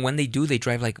 Fly? And when they do, they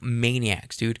drive like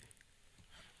maniacs, dude.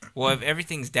 Well, if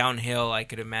everything's downhill, I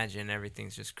could imagine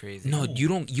everything's just crazy. No, you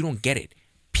don't get it.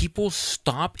 People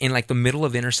stop in like the middle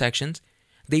of intersections.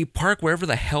 They park wherever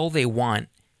the hell they want.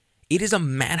 It is a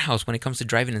madhouse when it comes to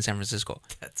driving in San Francisco.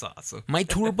 That's awesome. My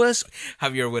tour bus,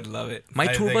 Javier would love it. my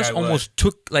I tour think bus I would. almost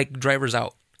took like drivers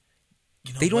out.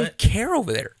 You know They don't what? care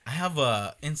over there. I have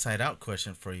a inside out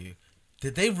question for you.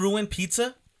 Did they ruin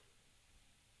pizza?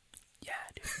 Yeah,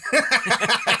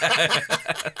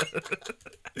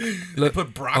 dude. Look,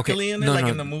 Put broccoli in it like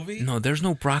in the movie? No, there's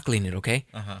no broccoli in it, okay?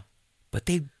 Uh-huh. But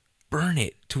they burn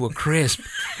it to a crisp.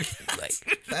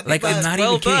 That's like I'm not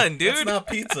well even kidding. done, dude. That's not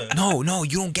pizza. No,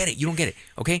 you don't get it. You don't get it.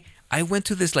 Okay? I went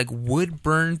to this like wood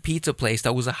burn pizza place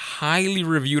that was highly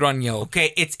reviewed on Yelp.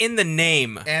 Okay, it's in the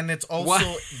name. And it's also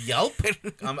What? Yelp?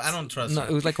 I don't trust No, it.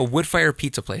 it was like a wood fire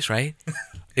pizza place, right?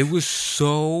 It was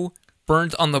so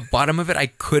burnt on the bottom of it, I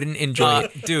couldn't enjoy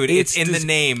it. Dude, it's in the just-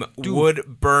 name. Wood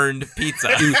burned pizza.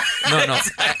 Dude, no.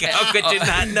 How could you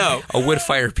not know? A wood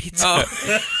fire pizza.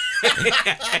 Oh.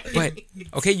 But,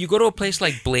 okay, you go to a place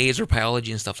like Blaze or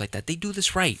Pyology and stuff like that. They do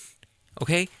this right.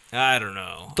 Okay? I don't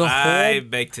know. The I whole-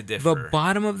 beg to differ. The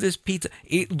bottom of this pizza,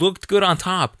 it looked good on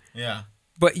top. Yeah.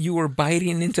 But you were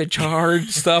biting into charred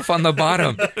stuff on the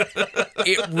bottom.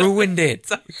 It ruined it.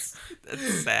 That's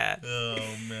sad. Oh,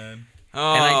 man.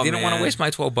 Oh, And I didn't want to man. waste my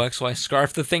 $12, so I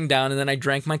scarfed the thing down and then I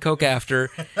drank my Coke after.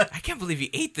 I can't believe you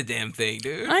ate the damn thing,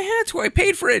 dude. I had to. I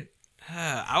paid for it.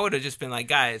 I would have just been like,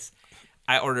 guys,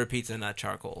 I ordered pizza, not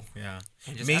charcoal. Yeah.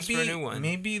 And just ask for a new one.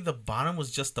 Maybe the bottom was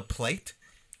just the plate.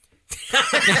 You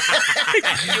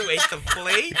ate the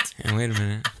plate? Hey, wait a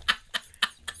minute.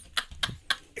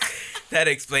 That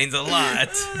explains a lot.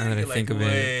 Now that I think of it,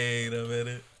 Wait a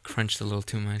minute. crunched a little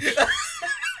too much.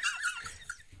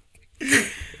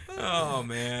 Oh,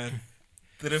 man.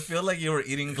 Did it feel like you were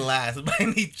eating glass by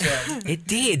any chance? It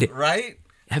did. Right?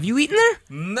 Have you eaten there?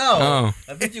 No. Oh.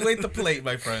 I think you ate the plate,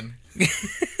 my friend.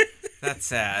 That's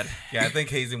sad. Yeah, I think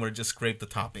Hazen would have just scraped the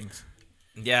toppings.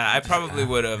 Yeah, I probably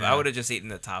would have. Yeah. I would have just eaten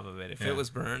the top of it. If Yeah. it was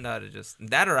burned, I'd have just...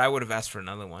 That or I would have asked for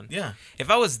another one. Yeah. If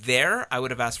I was there, I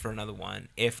would have asked for another one.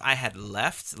 If I had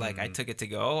left, like I took it to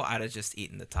go, I'd have just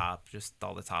eaten the top, just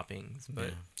all the toppings.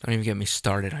 But Don't even get me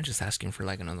started on just asking for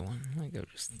like another one. Like I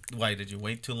just Why, did you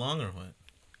wait too long or what?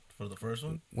 For the first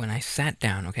one? when I sat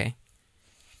down, okay,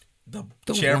 The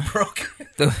The chair one- broke.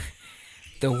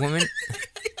 the woman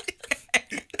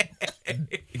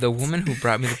the woman who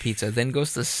brought me the pizza then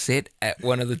goes to sit at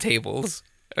one of the tables.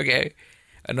 Okay,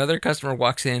 another customer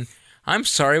walks in. I'm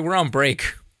sorry, we're on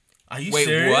break, Are you wait,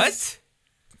 serious? what?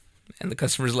 and the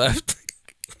customers left.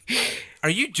 Are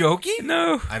you joking?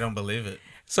 No. I don't believe it.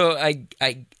 So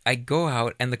I go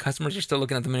out and the customers are still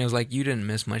looking at the menu. I was like, you didn't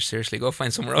miss much. Seriously, go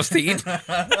find somewhere else to eat.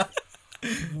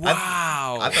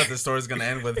 Wow. I thought the story was going to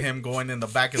end with him going in the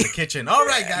back of the kitchen. All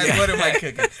right, guys, what am I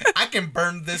cooking? I can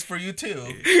burn this for you, too.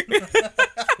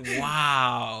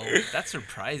 Wow. That's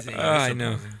surprising. I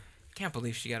know. Can't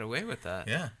believe she got away with that.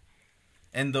 Yeah.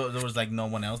 And there was, like, no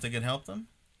one else that could help them?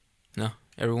 No,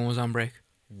 everyone was on break.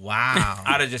 Wow.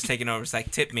 I'd have just taken over. It's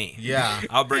like, tip me. Yeah.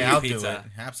 I'll bring Hey, you I'll do pizza.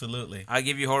 it. Absolutely. I'll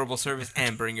give you horrible service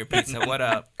and bring your pizza. What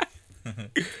up?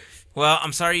 Well,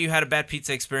 I'm sorry you had a bad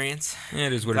pizza experience. Yeah,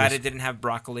 it is what Glad it it is. didn't have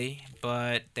broccoli,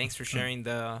 but thanks for sharing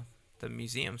the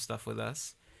museum stuff with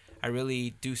us. I really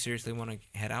do seriously want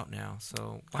to head out now,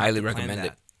 so we'll Highly have to plan recommend that.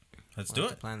 it. Let's We'll do have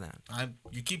to it. Plan that.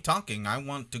 You keep talking. I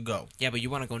want to go. Yeah, but you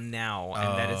want to go now,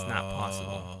 and that is not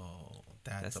possible. Oh,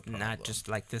 that's That's a problem. not just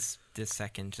like this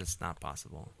second, just not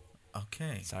possible.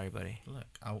 Okay. Sorry, buddy. Look,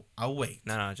 I'll wait.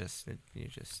 No, I'll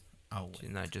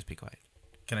wait. no, just be quiet.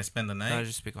 Can I spend the night? No,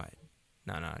 just be quiet.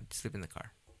 No, sleep in the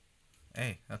car.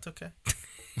 Hey, that's okay.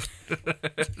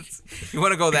 You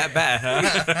want to go that bad,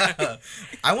 huh?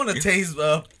 I want to taste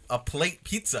a plate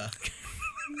pizza.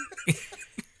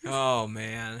 Oh,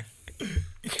 man.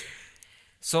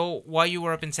 So, while you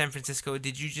were up in San Francisco,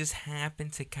 did you just happen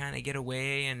to kind of get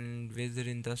away and visit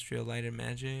Industrial Light and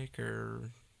Magic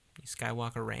or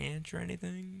Skywalker Ranch or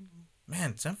anything?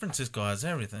 Man, San Francisco has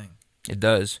everything. It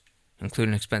does,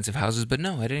 including expensive houses. But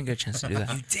no, I didn't get a chance to do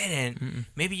that. You didn't?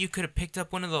 Maybe you could have picked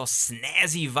up one of those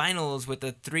snazzy vinyls with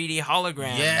the 3D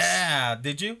holograms. Yeah,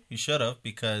 did you? You should have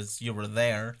because you were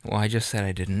there. Well, I just said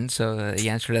I didn't, so the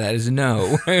answer to that is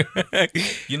no.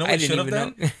 You know I what you didn't should have even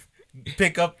done? know.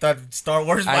 Pick up that Star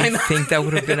Wars I vinyl. think that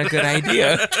would have been a good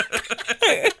idea.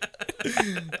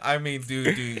 I mean,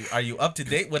 dude, are you up to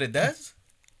date what it does?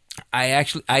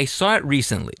 I saw it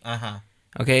recently. Uh-huh.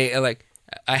 Okay, like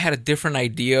I had a different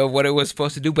idea of what it was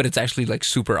supposed to do, but it's actually like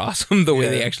super awesome the way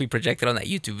they Yeah. actually projected on that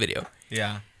YouTube video.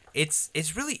 Yeah. It's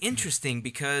really interesting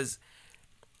because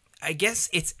I guess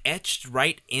it's etched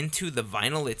right into the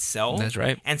vinyl itself. That's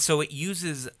right. And so it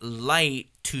uses light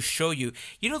to show you.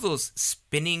 You know those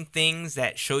spinning things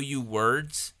that show you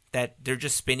words that they're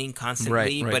just spinning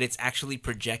constantly, Right. but it's actually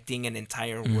projecting an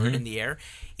entire word in the air?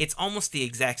 It's almost the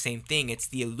exact same thing. It's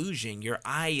the illusion. Your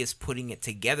eye is putting it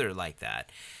together like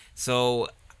that. So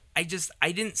I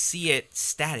didn't see it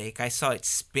static. I saw it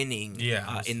spinning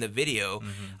in the video.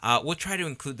 We'll try to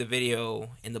include the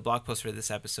video in the blog post for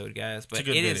this episode, guys. But It's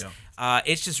a good video.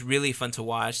 It's just really fun to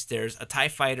watch. There's a TIE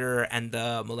Fighter and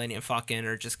the Millennium Falcon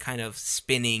are just kind of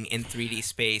spinning in 3D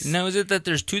space. Now, is it that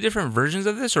there's two different versions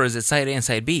of this, or is it side A and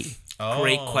side B?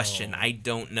 Great question. I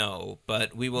don't know,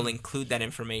 but we will include that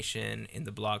information in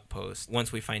the blog post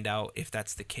once we find out if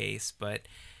that's the case. But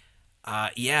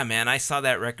yeah, man, I saw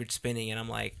that record spinning, and I'm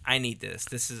like, I need this.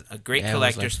 This is a great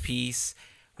collector's piece.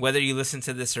 Whether you listen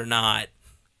to this or not,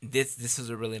 this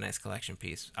is a really nice collection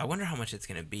piece. I wonder how much it's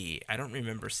going to be. I don't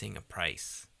remember seeing a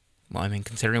price. Well, I mean,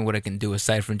 considering what I can do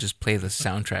aside from just play the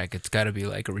soundtrack, it's got to be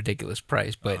like a ridiculous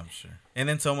price. But I'm sure. And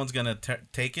then someone's gonna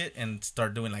take it and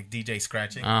start doing like DJ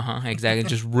scratching. exactly,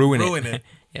 just ruin it.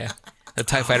 Yeah, the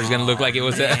TIE Fighter's gonna look like it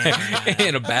was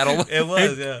in a battle. It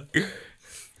was, yeah.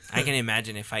 I can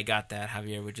imagine if I got that,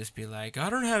 Javier would just be like, I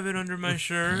don't have it under my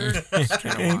shirt. Just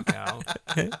trying to walk out.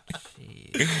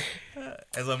 Jeez.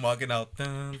 As I'm walking out,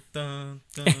 dun, dun,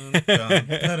 dun, dun, dun,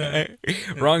 dun.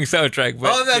 Wrong soundtrack,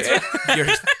 but Oh, that's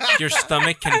right. Your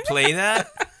stomach can play that?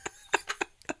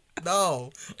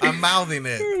 No, I'm mouthing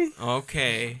it.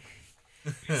 Okay.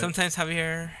 Sometimes,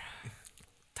 Javier,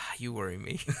 you worry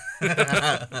me.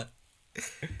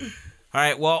 All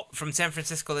right, well, from San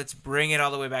Francisco, let's bring it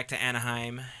all the way back to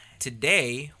Anaheim.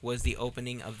 Today was the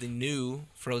opening of the new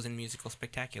Frozen Musical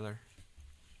Spectacular.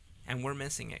 And we're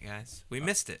missing it, guys. We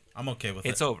missed it. I'm okay with it.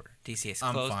 It's over. DCA's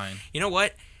I'm closed. fine. You know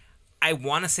what? I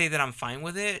want to say that I'm fine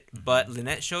with it, but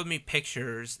Lynette showed me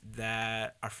pictures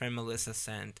that our friend Melissa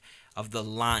sent of the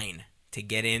line to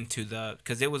get into the...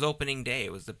 Because it was opening day.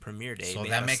 It was the premiere day. So They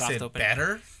that had a makes soft it opening.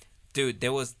 better? Dude,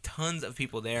 there was tons of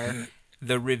people there.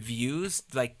 The reviews,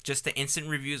 like just the instant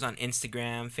reviews on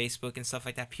Instagram, Facebook, and stuff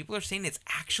like that, people are saying it's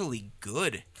actually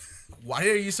good. Why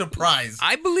are you surprised?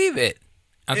 I believe it.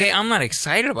 Okay, I'm not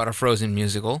excited about a Frozen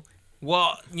musical.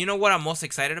 Well, you know what I'm most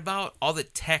excited about? All the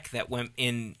tech that went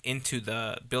into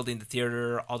the building the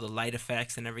theater, all the light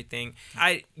effects and everything.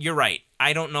 You're right.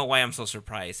 I don't know why I'm so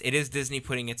surprised. It is Disney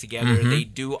putting it together. They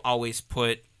do always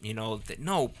put, no,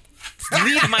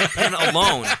 leave my pen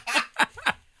alone.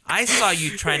 I saw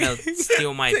you trying to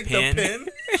steal my Take pin. the pin.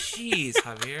 Jeez,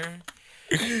 Javier.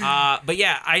 But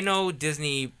yeah, I know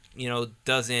Disney,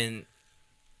 doesn't.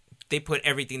 They put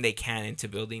everything they can into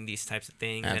building these types of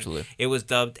things. Absolutely. And it was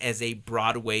dubbed as a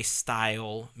Broadway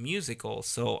style musical,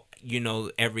 so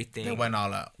everything. They went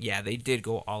all out. Yeah, they did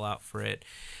go all out for it.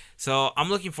 So I'm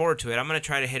looking forward to it. I'm gonna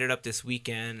try to hit it up this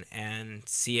weekend and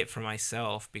see it for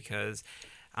myself because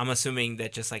I'm assuming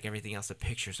that just like everything else, the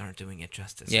pictures aren't doing it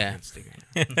justice Yeah. on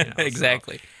Instagram.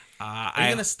 Exactly. So, Are you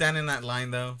going to stand in that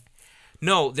line, though?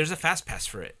 no, there's a fast pass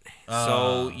for it.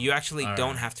 So you actually all don't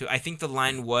right. have to. I think the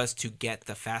line was to get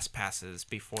the fast passes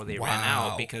before they ran Wow.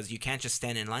 out because you can't just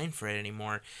stand in line for it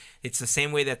anymore. It's the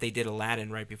same way that they did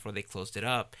Aladdin right before they closed it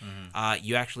up.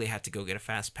 You actually had to go get a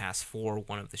fast pass for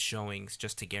one of the showings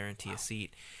just to guarantee a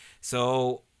seat.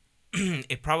 So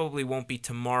it probably won't be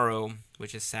tomorrow,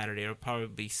 which is Saturday. It'll probably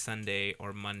be Sunday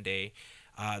or Monday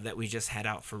that we just head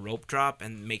out for Rope Drop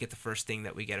and make it the first thing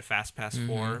that we get a fast pass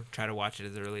for. Try to watch it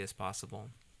as early as possible.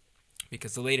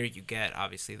 Because the later you get,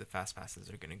 obviously, the fast passes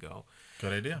are going to go.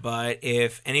 Good idea. But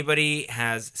if anybody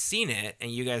has seen it and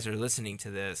you guys are listening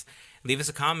to this, leave us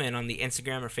a comment on the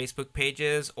Instagram or Facebook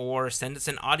pages or send us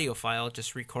an audio file.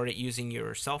 Just record it using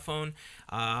your cell phone,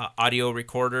 audio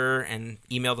recorder, and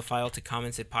email the file to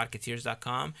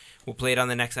comments@podcateers.com. We'll play it on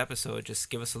the next episode. Just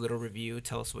give us a little review.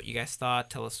 Tell us what you guys thought.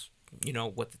 Tell us,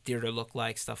 what the theater looked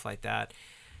like, stuff like that.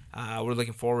 We're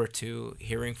looking forward to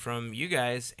hearing from you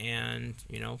guys and,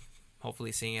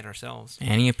 hopefully seeing it ourselves.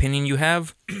 Any opinion you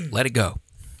have, let it go.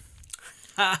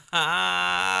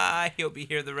 He'll be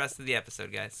here the rest of the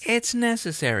episode, guys. It's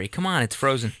necessary. Come on, it's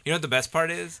Frozen. You know what the best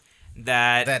part is?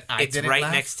 That I it's didn't right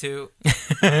laugh? next to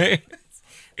that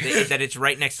it's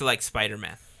right next to like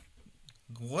Spider-Man.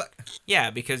 What? Yeah,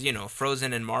 because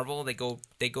Frozen and Marvel they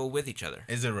go with each other.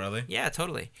 Is it really? Yeah,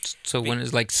 totally. So when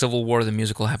is like Civil War the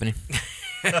musical happening?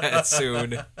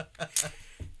 Soon.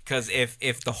 Because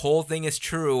if the whole thing is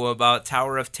true about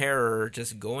Tower of Terror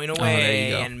just going there away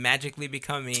you go. and magically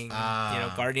becoming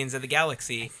Guardians of the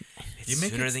Galaxy, it's You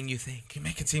make sooner it- than you think. You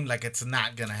make it seem like it's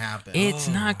not gonna happen. It's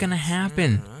not gonna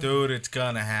happen. Dude, it's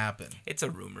gonna happen. It's a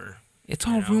rumor. It's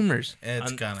all rumors.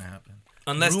 It's gonna happen.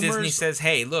 Unless Disney rumors- says,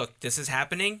 "Hey, look, this is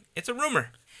happening." It's a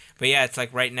rumor. But yeah, it's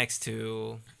like right next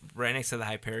to the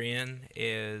Hyperion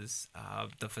is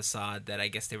the facade that I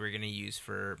guess they were going to use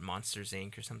for Monsters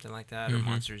Inc. or something like that, or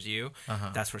Monsters U.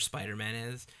 That's where Spider-Man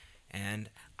is. And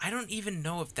I don't even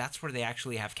know if that's where they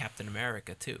actually have Captain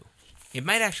America, too. It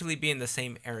might actually be in the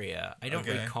same area. I don't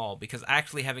recall, because I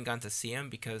actually haven't gone to see him,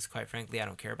 because, quite frankly, I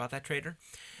don't care about that traitor.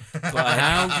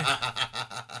 But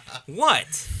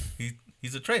what?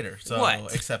 He's a traitor, so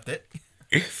What? accept it.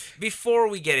 Before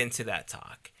we get into that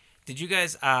talk, did you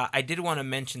guys... I did want to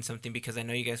mention something, because I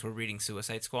know you guys were reading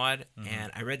Suicide Squad,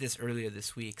 and I read this earlier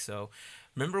this week. So,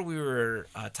 remember we were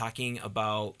talking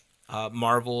about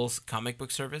Marvel's comic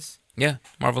book service? Yeah,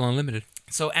 Marvel Unlimited.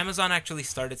 So Amazon actually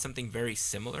started something very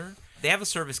similar. They have a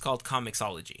service called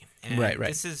Comixology. And Right.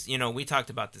 This is, we talked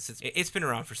about this. It's been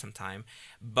around for some time.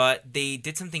 But they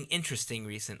did something interesting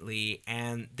recently,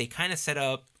 and they kind of set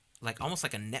up almost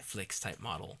like a Netflix type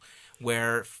model,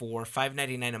 where for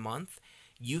 $5.99 a month,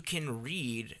 you can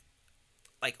read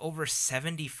over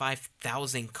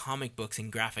 75,000 comic books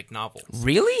and graphic novels.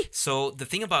 Really? So the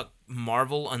thing about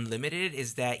Marvel Unlimited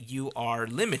is that you are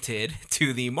limited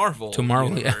to the Marvel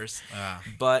universe. Yeah.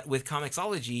 But with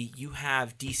Comixology, you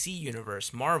have DC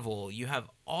Universe, Marvel, you have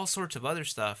all sorts of other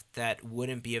stuff that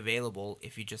wouldn't be available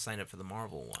if you just signed up for the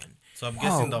Marvel one. So I'm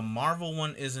guessing the Marvel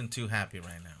one isn't too happy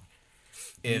right now.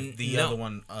 If the other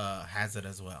one has it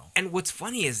as well. And what's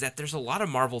funny is that there's a lot of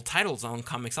Marvel titles on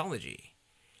Comixology.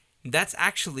 That's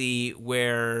actually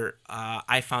where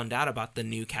I found out about the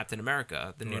new Captain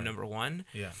America, the new #1.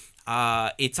 Yeah.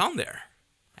 It's on there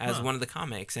as one of the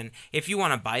comics. And if you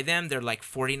want to buy them, they're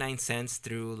 49 cents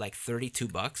through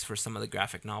 $32 for some of the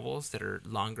graphic novels that are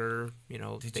longer,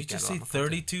 Did you just say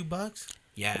 $32?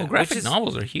 Yeah. Well, graphic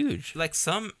novels are huge.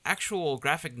 Some actual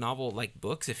graphic novel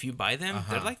books, if you buy them,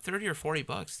 they're $30 or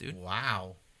 $40, dude.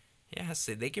 Wow. Yeah,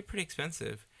 so they get pretty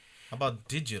expensive. How about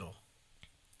digital?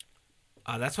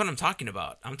 That's what I'm talking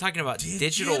about. I'm talking about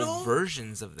digital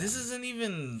versions of them. This isn't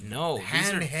even these are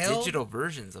handheld? digital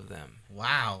versions of them.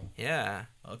 Wow. Yeah.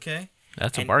 Okay.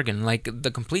 That's a bargain.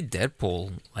 The complete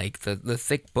Deadpool, the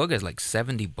thick book is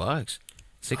 $70,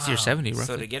 60 or 70 roughly.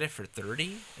 So to get it for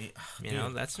 30,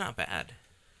 that's not bad.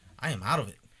 I am out of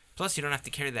it. Plus, you don't have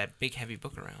to carry that big heavy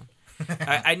book around.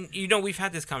 We've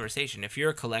had this conversation. If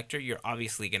you're a collector, you're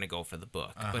obviously going to go for the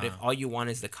book. But if all you want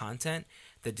is the content,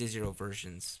 the digital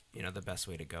version's, the best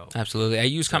way to go. Absolutely. I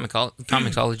use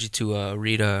Comixology to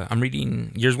read. I'm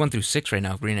reading years 1 through 6 right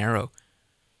now, Green Arrow.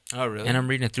 Oh, really? And I'm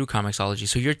reading it through Comixology.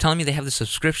 So you're telling me they have the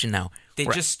subscription now? They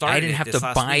just started. I didn't have to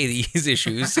buy these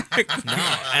issues. No,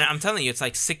 and I'm telling you, it's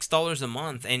 $6 a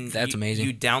month, and that's amazing.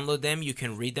 You download them, you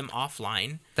can read them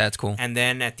offline. That's cool. And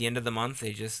then at the end of the month,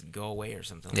 they just go away or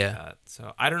something like that.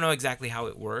 So I don't know exactly how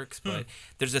it works, but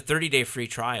there's a 30-day free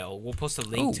trial. We'll post a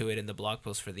link to it in the blog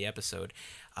post for the episode.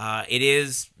 It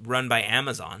is run by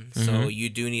Amazon, so you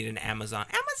do need an Amazon.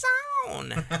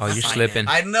 Oh, you're slipping.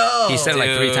 I know. He said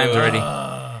it 3 times already.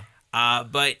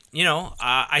 But,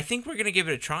 I think we're going to give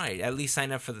it a try. At least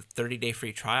sign up for the 30-day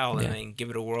free trial and then give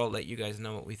it a whirl, let you guys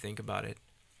know what we think about it.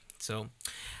 So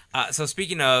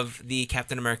speaking of the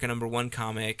Captain America #1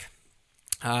 comic,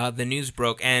 the news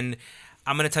broke. And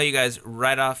I'm going to tell you guys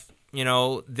right off,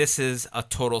 this is a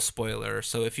total spoiler.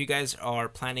 So if you guys are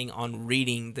planning on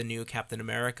reading the new Captain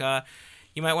America,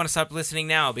 you might want to stop listening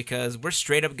now, because we're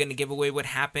straight up going to give away what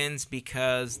happens,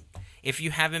 because... If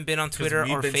you haven't been on Twitter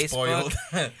or Facebook,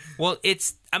 well,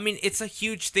 it's a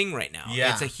huge thing right now.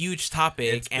 Yeah. It's a huge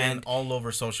topic. It's been all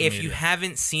over social media. If you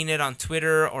haven't seen it on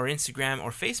Twitter or Instagram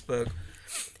or Facebook,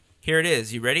 here it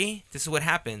is. You ready? This is what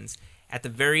happens. At the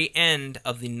very end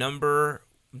of the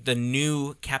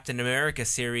new Captain America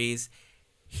series,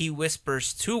 he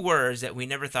whispers 2 words that we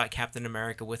never thought Captain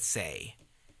America would say.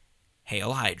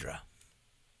 Hail Hydra.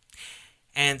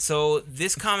 And so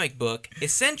this comic book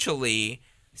essentially...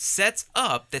 sets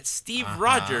up that Steve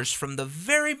Rogers from the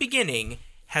very beginning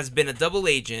has been a double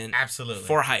agent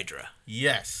for Hydra.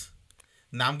 Yes.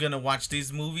 Now I'm going to watch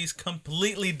these movies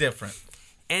completely different.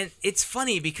 And it's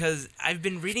funny because I've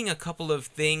been reading a couple of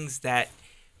things that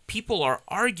people are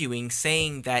arguing,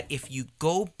 saying that if you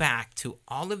go back to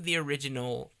all of the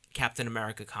original Captain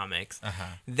America comics,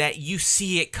 that you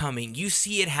see it coming, you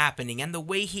see it happening, and the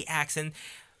way he acts, and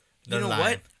you know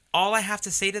what? All I have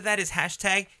to say to that is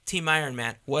 #Team Iron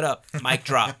Man. What up? Mic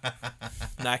drop.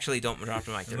 No, actually, don't drop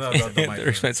the mic. They're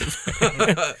expensive.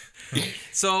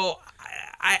 So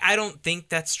I don't think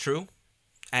that's true.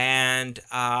 And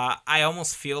I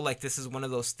almost feel like this is one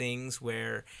of those things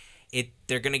where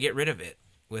they're going to get rid of it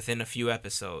within a few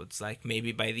episodes. Like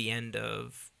maybe by the end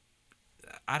of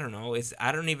I don't know.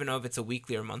 I don't even know if it's a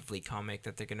weekly or monthly comic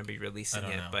that they're going to be releasing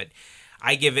it, know. but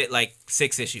I give it like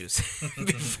 6 issues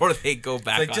before they go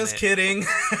back Like, on just it. kidding.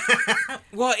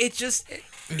 Well,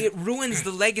 it ruins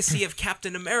the legacy of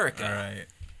Captain America. All right.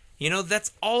 You know,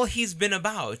 that's all he's been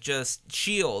about. Just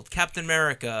S.H.I.E.L.D., Captain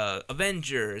America,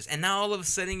 Avengers, and now all of a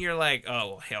sudden you're like, oh,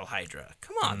 well, Hail Hydra.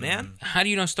 Come on, man. How do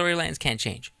you know storylines can't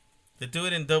change? They do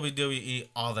it in WWE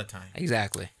all the time.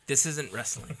 Exactly. This isn't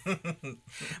wrestling.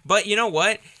 But you know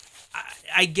what?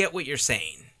 I get what you're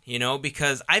saying, you know,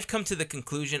 because I've come to the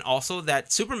conclusion also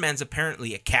that Superman's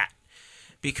apparently a cat.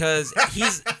 Because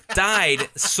he's died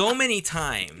so many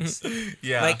times.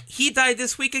 Yeah. Like, he died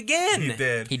this week again. He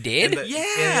did. He did?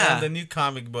 Yeah. In the new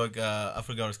comic book, I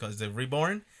forgot what it's called. Is it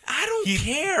Reborn? I don't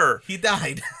care. He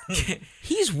died.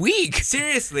 He's weak.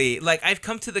 Seriously, like, I've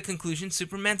come to the conclusion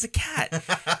Superman's a cat.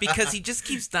 Because he just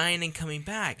keeps dying and coming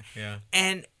back. Yeah.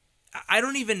 And I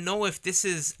don't even know if this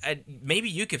is... maybe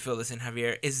you could fill this in,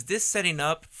 Javier. Is this setting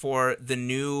up for the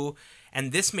new...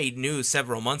 And this made news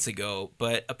several months ago,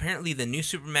 but apparently the new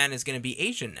Superman is going to be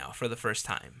Asian now for the first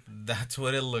time. That's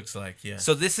what it looks like, yeah.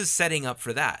 So this is setting up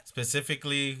for that.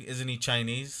 Specifically, isn't he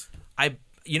Chinese?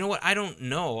 You know what? I don't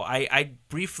know. I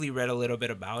briefly read a little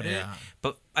bit about it, Yeah.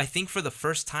 but I think for the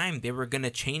first time they were going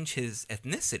to change his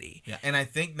ethnicity. Yeah, and I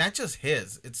think not just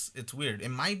his. It's weird. It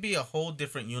might be a whole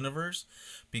different universe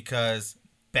because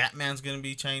Batman's going to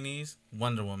be Chinese,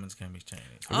 Wonder Woman's going to be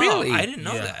Chinese. Really? Oh, I didn't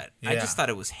know Yeah, that. I yeah. just thought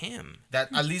it was him.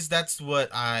 At least that's what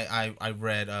I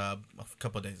read a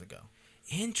couple of days ago.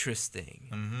 Interesting.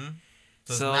 Mm-hmm.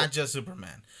 So, So- it's not just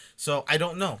Superman. So I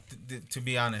don't know, to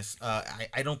be honest.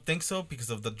 I don't think so because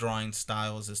of the drawing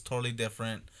styles is totally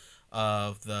different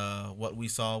of what we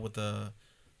saw with the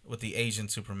Asian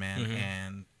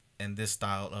Superman and this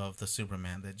style of the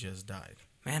Superman that just died.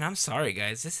 Man, I'm sorry,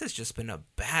 guys. This has just been a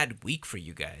bad week for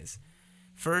you guys.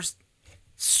 First,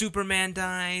 Superman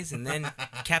dies, and then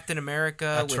Captain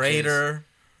America, A traitor.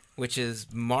 which is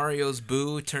Mario's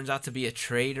boo, turns out to be a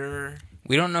traitor.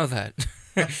 We don't know that.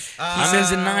 He's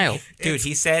in denial. Dude,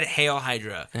 he said "Hail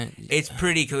Hydra." It's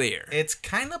pretty clear. It's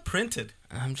kind of printed.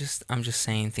 I'm just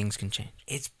saying things can change.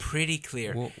 It's pretty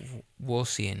clear. We'll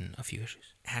see in a few issues.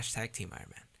 Hashtag Team Iron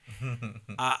Man.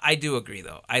 I do agree,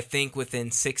 though. I think within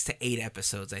 6 to 8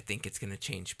 episodes, I think it's going to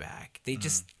change back. They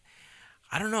just,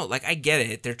 I don't know. Like, I get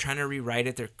it. They're trying to rewrite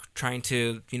it. They're trying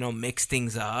to, mix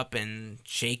things up and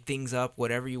shake things up,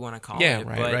 whatever you want to call it. Yeah,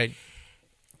 right.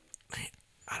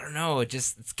 I don't know.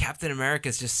 Captain America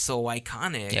is just so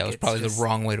iconic. Yeah, it was probably the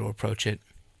wrong way to approach it.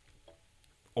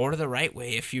 Or the right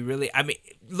way, if you really... I mean,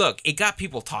 look, it got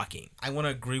people talking. I want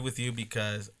to agree with you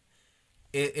because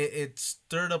it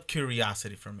stirred up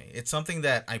curiosity for me. It's something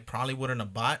that I probably wouldn't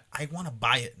have bought. I want to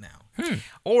buy it now.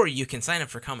 Or you can sign up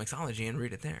for Comixology and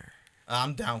read it there.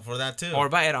 I'm down for that too. Or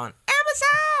buy it on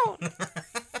Amazon.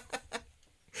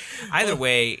 Either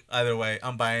way,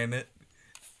 I'm buying it.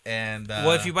 And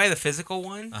well, if you buy the physical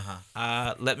one,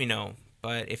 Uh-huh. let me know.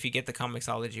 But if you get the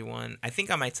Comixology one, I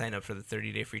think I might sign up for the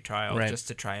 30-day free trial just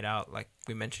to try it out, like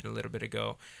we mentioned a little bit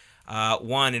ago.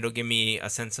 One, it'll give me a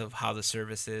sense of how the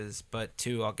service is, but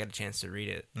 2, I'll get a chance to read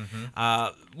it.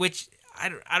 Which I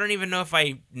don't even know if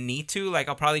I need to. Like,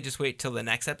 I'll probably just wait till the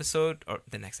next episode,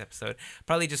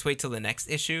 probably just wait till the next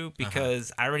issue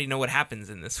because I already know what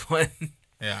happens in this one.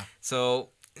 Yeah. So,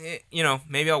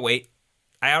 maybe I'll wait.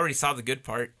 I already saw the good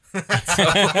part. You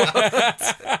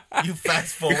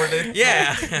fast forwarded.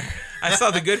 Yeah, I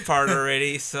saw the good part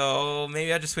already, so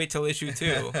maybe I'll just wait till issue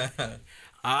 2.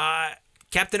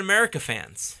 Captain America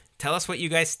fans, tell us what you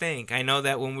guys think. I know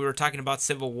that when we were talking about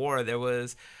Civil War, there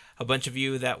was a bunch of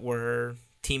you that were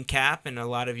Team Cap and a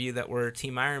lot of you that were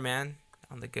Team Iron Man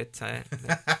on the good side,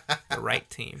 the right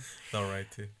team. All right,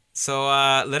 too. So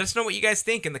let us know what you guys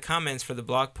think in the comments for the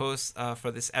blog post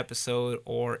for this episode,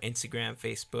 or Instagram,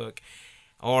 Facebook,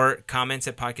 or comments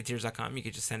at podcateers.com. You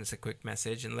could just send us a quick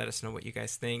message and let us know what you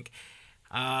guys think.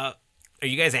 Are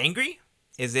you guys angry?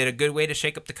 Is it a good way to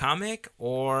shake up the comic?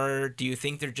 Or do you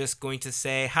think they're just going to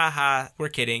say, haha, we're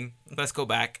kidding, let's go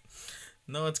back?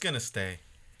 No, it's going to stay.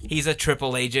 He's a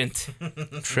triple agent.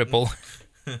 Triple.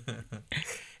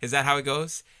 Is that how it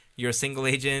goes? You're a single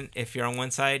agent if you're on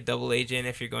one side, double agent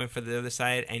if you're going for the other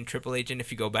side, and triple agent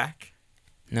if you go back?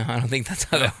 No, I don't think that's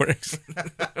how that works.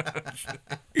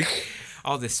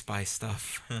 All this spy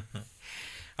stuff.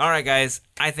 All right, guys.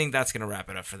 I think that's going to wrap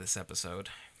it up for this episode.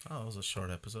 Oh, it was a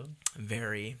short episode.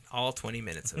 All 20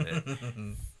 minutes of it.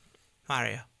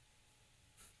 Mario,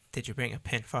 did you bring a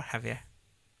pin for Javier?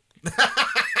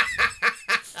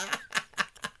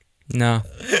 No,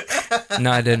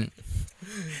 I didn't.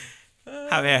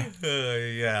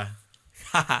 Javier. Yeah.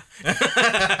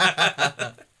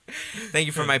 Thank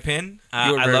you for my pin.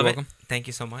 You're I very love welcome. it. Thank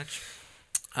you so much.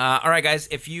 All right, guys.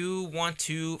 If you want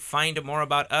to find more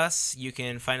about us, you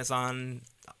can find us on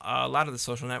a lot of the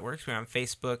social networks. We're on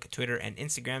Facebook, Twitter, and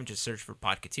Instagram. Just search for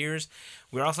Podcateers.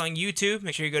 We're also on YouTube.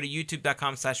 Make sure you go to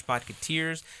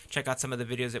youtube.com/Podcateers. Check out some of the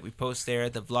videos that we post there.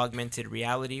 The Vlogmented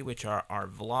Reality, which are our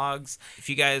vlogs. If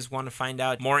you guys want to find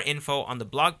out more info on the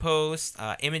blog posts,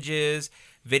 images,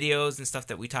 videos, and stuff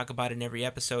that we talk about in every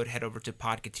episode, head over to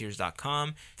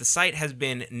podcateers.com. The site has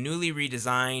been newly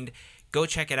redesigned. Go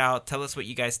check it out. Tell us what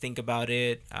you guys think about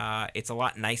it. It's a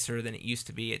lot nicer than it used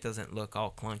to be. It doesn't look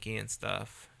all clunky and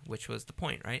stuff, which was the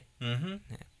point, right? Mm-hmm.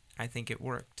 Yeah. I think it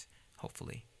worked.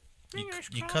 Hopefully. You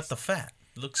cut the fat.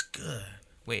 Looks good.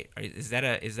 Wait, is that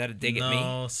a dig at me?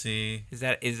 No, see. Is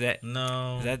that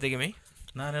No. Is that a dig at me?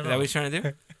 Not at Is all. that what he's trying to do?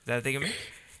 Is that a dig at me?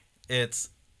 It's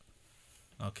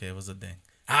okay. It was a ding.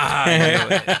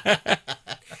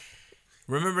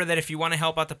 Remember that if you want to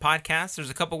help out the podcast, there's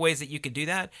a couple ways that you could do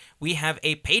that. We have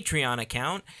a Patreon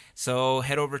account, so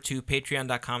head over to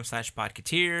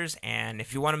patreon.com/podcateers, and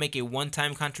if you want to make a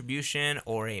one-time contribution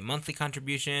or a monthly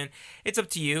contribution, it's up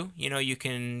to you. You know, you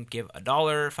can give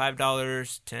 $1,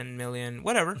 $5, 10 million,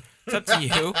 whatever. It's up to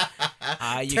you.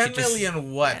 10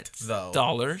 million what, though?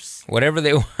 Dollars. Whatever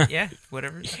they want. Yeah,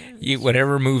 whatever.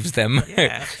 Whatever moves them.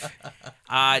 Yeah.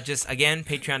 Just again,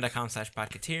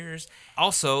 patreon.com/podcateers.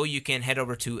 Also, you can head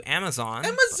over to Amazon.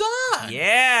 Amazon!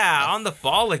 Yeah, on the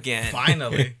ball again.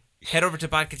 Finally. Head over to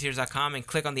podcateers.com and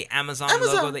click on the Amazon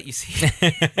logo that you see.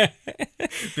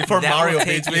 Before That Mario will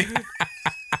hates take me.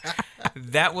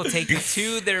 That will take you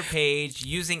to their page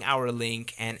using our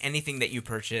link, and anything that you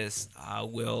purchase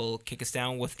will kick us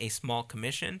down with a small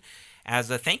commission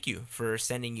as a thank you for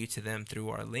sending you to them through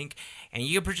our link. And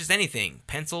you can purchase anything: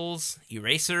 pencils,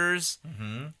 erasers,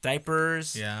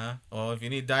 diapers, Yeah. Oh, if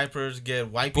you need diapers, get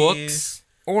wipes. books.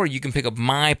 Or you can pick up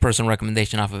my personal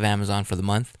recommendation off of Amazon for the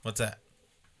month. What's that?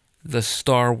 The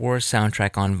Star Wars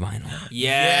soundtrack on vinyl.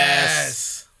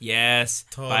 Yes.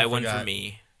 Totally Buy one forgot. for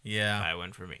me. Yeah. Buy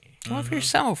one for me. Well, for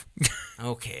yourself.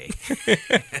 Okay.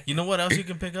 You know what else you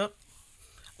can pick up?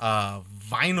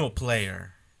 Vinyl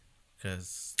player.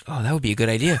 Because Oh, that would be a good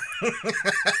idea.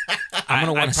 I'm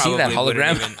going to want to see that probably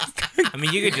wouldn't hologram. even- I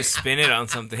mean, you could just spin it on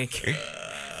something.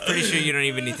 Pretty sure you don't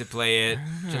even need to play it.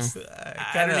 Just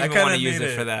I don't even want to use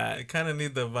it for that. I kind of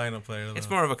need the vinyl player, though. It's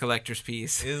more of a collector's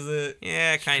piece. Is it?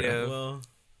 Yeah, kind of. Well,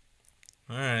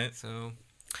 all right. So,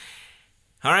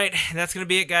 all right, that's gonna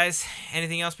be it, guys.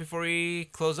 Anything else before we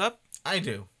close up? I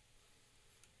do.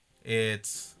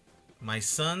 It's my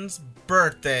son's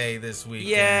birthday this weekend.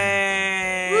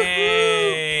 Yay!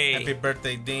 Woohoo! Happy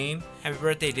birthday, Dean. Happy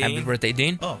birthday, Dean. Happy birthday,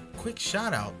 Dean. Oh, quick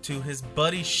shout out to his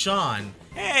buddy Sean.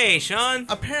 Hey, Sean.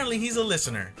 Apparently, he's a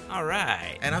listener. All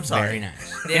right. And I'm sorry. Very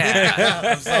nice. Yeah.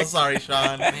 I'm so sorry,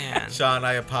 Sean. Man. Sean,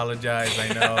 I apologize.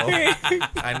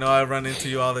 I know I run into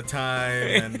you all the time,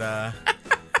 and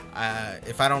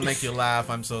if I don't make you laugh,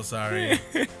 I'm so sorry.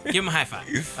 Give him a high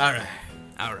five. All right.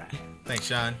 All right. Thanks,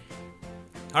 Sean.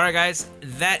 All right, guys.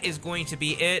 That is going to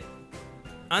be it.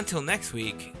 Until next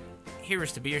week, here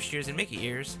is to Beer Shears and Mickey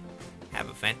Ears. Have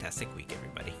a fantastic week,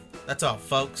 everybody. That's all,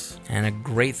 folks. And a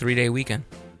great 3-day weekend.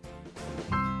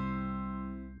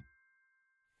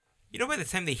 You know, by the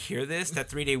time they hear this, that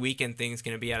 3-day weekend thing's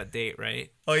going to be out of date,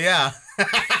 right? Oh, yeah.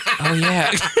 Oh,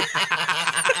 yeah.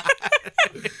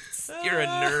 You're a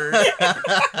nerd.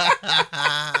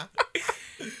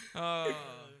 Oh.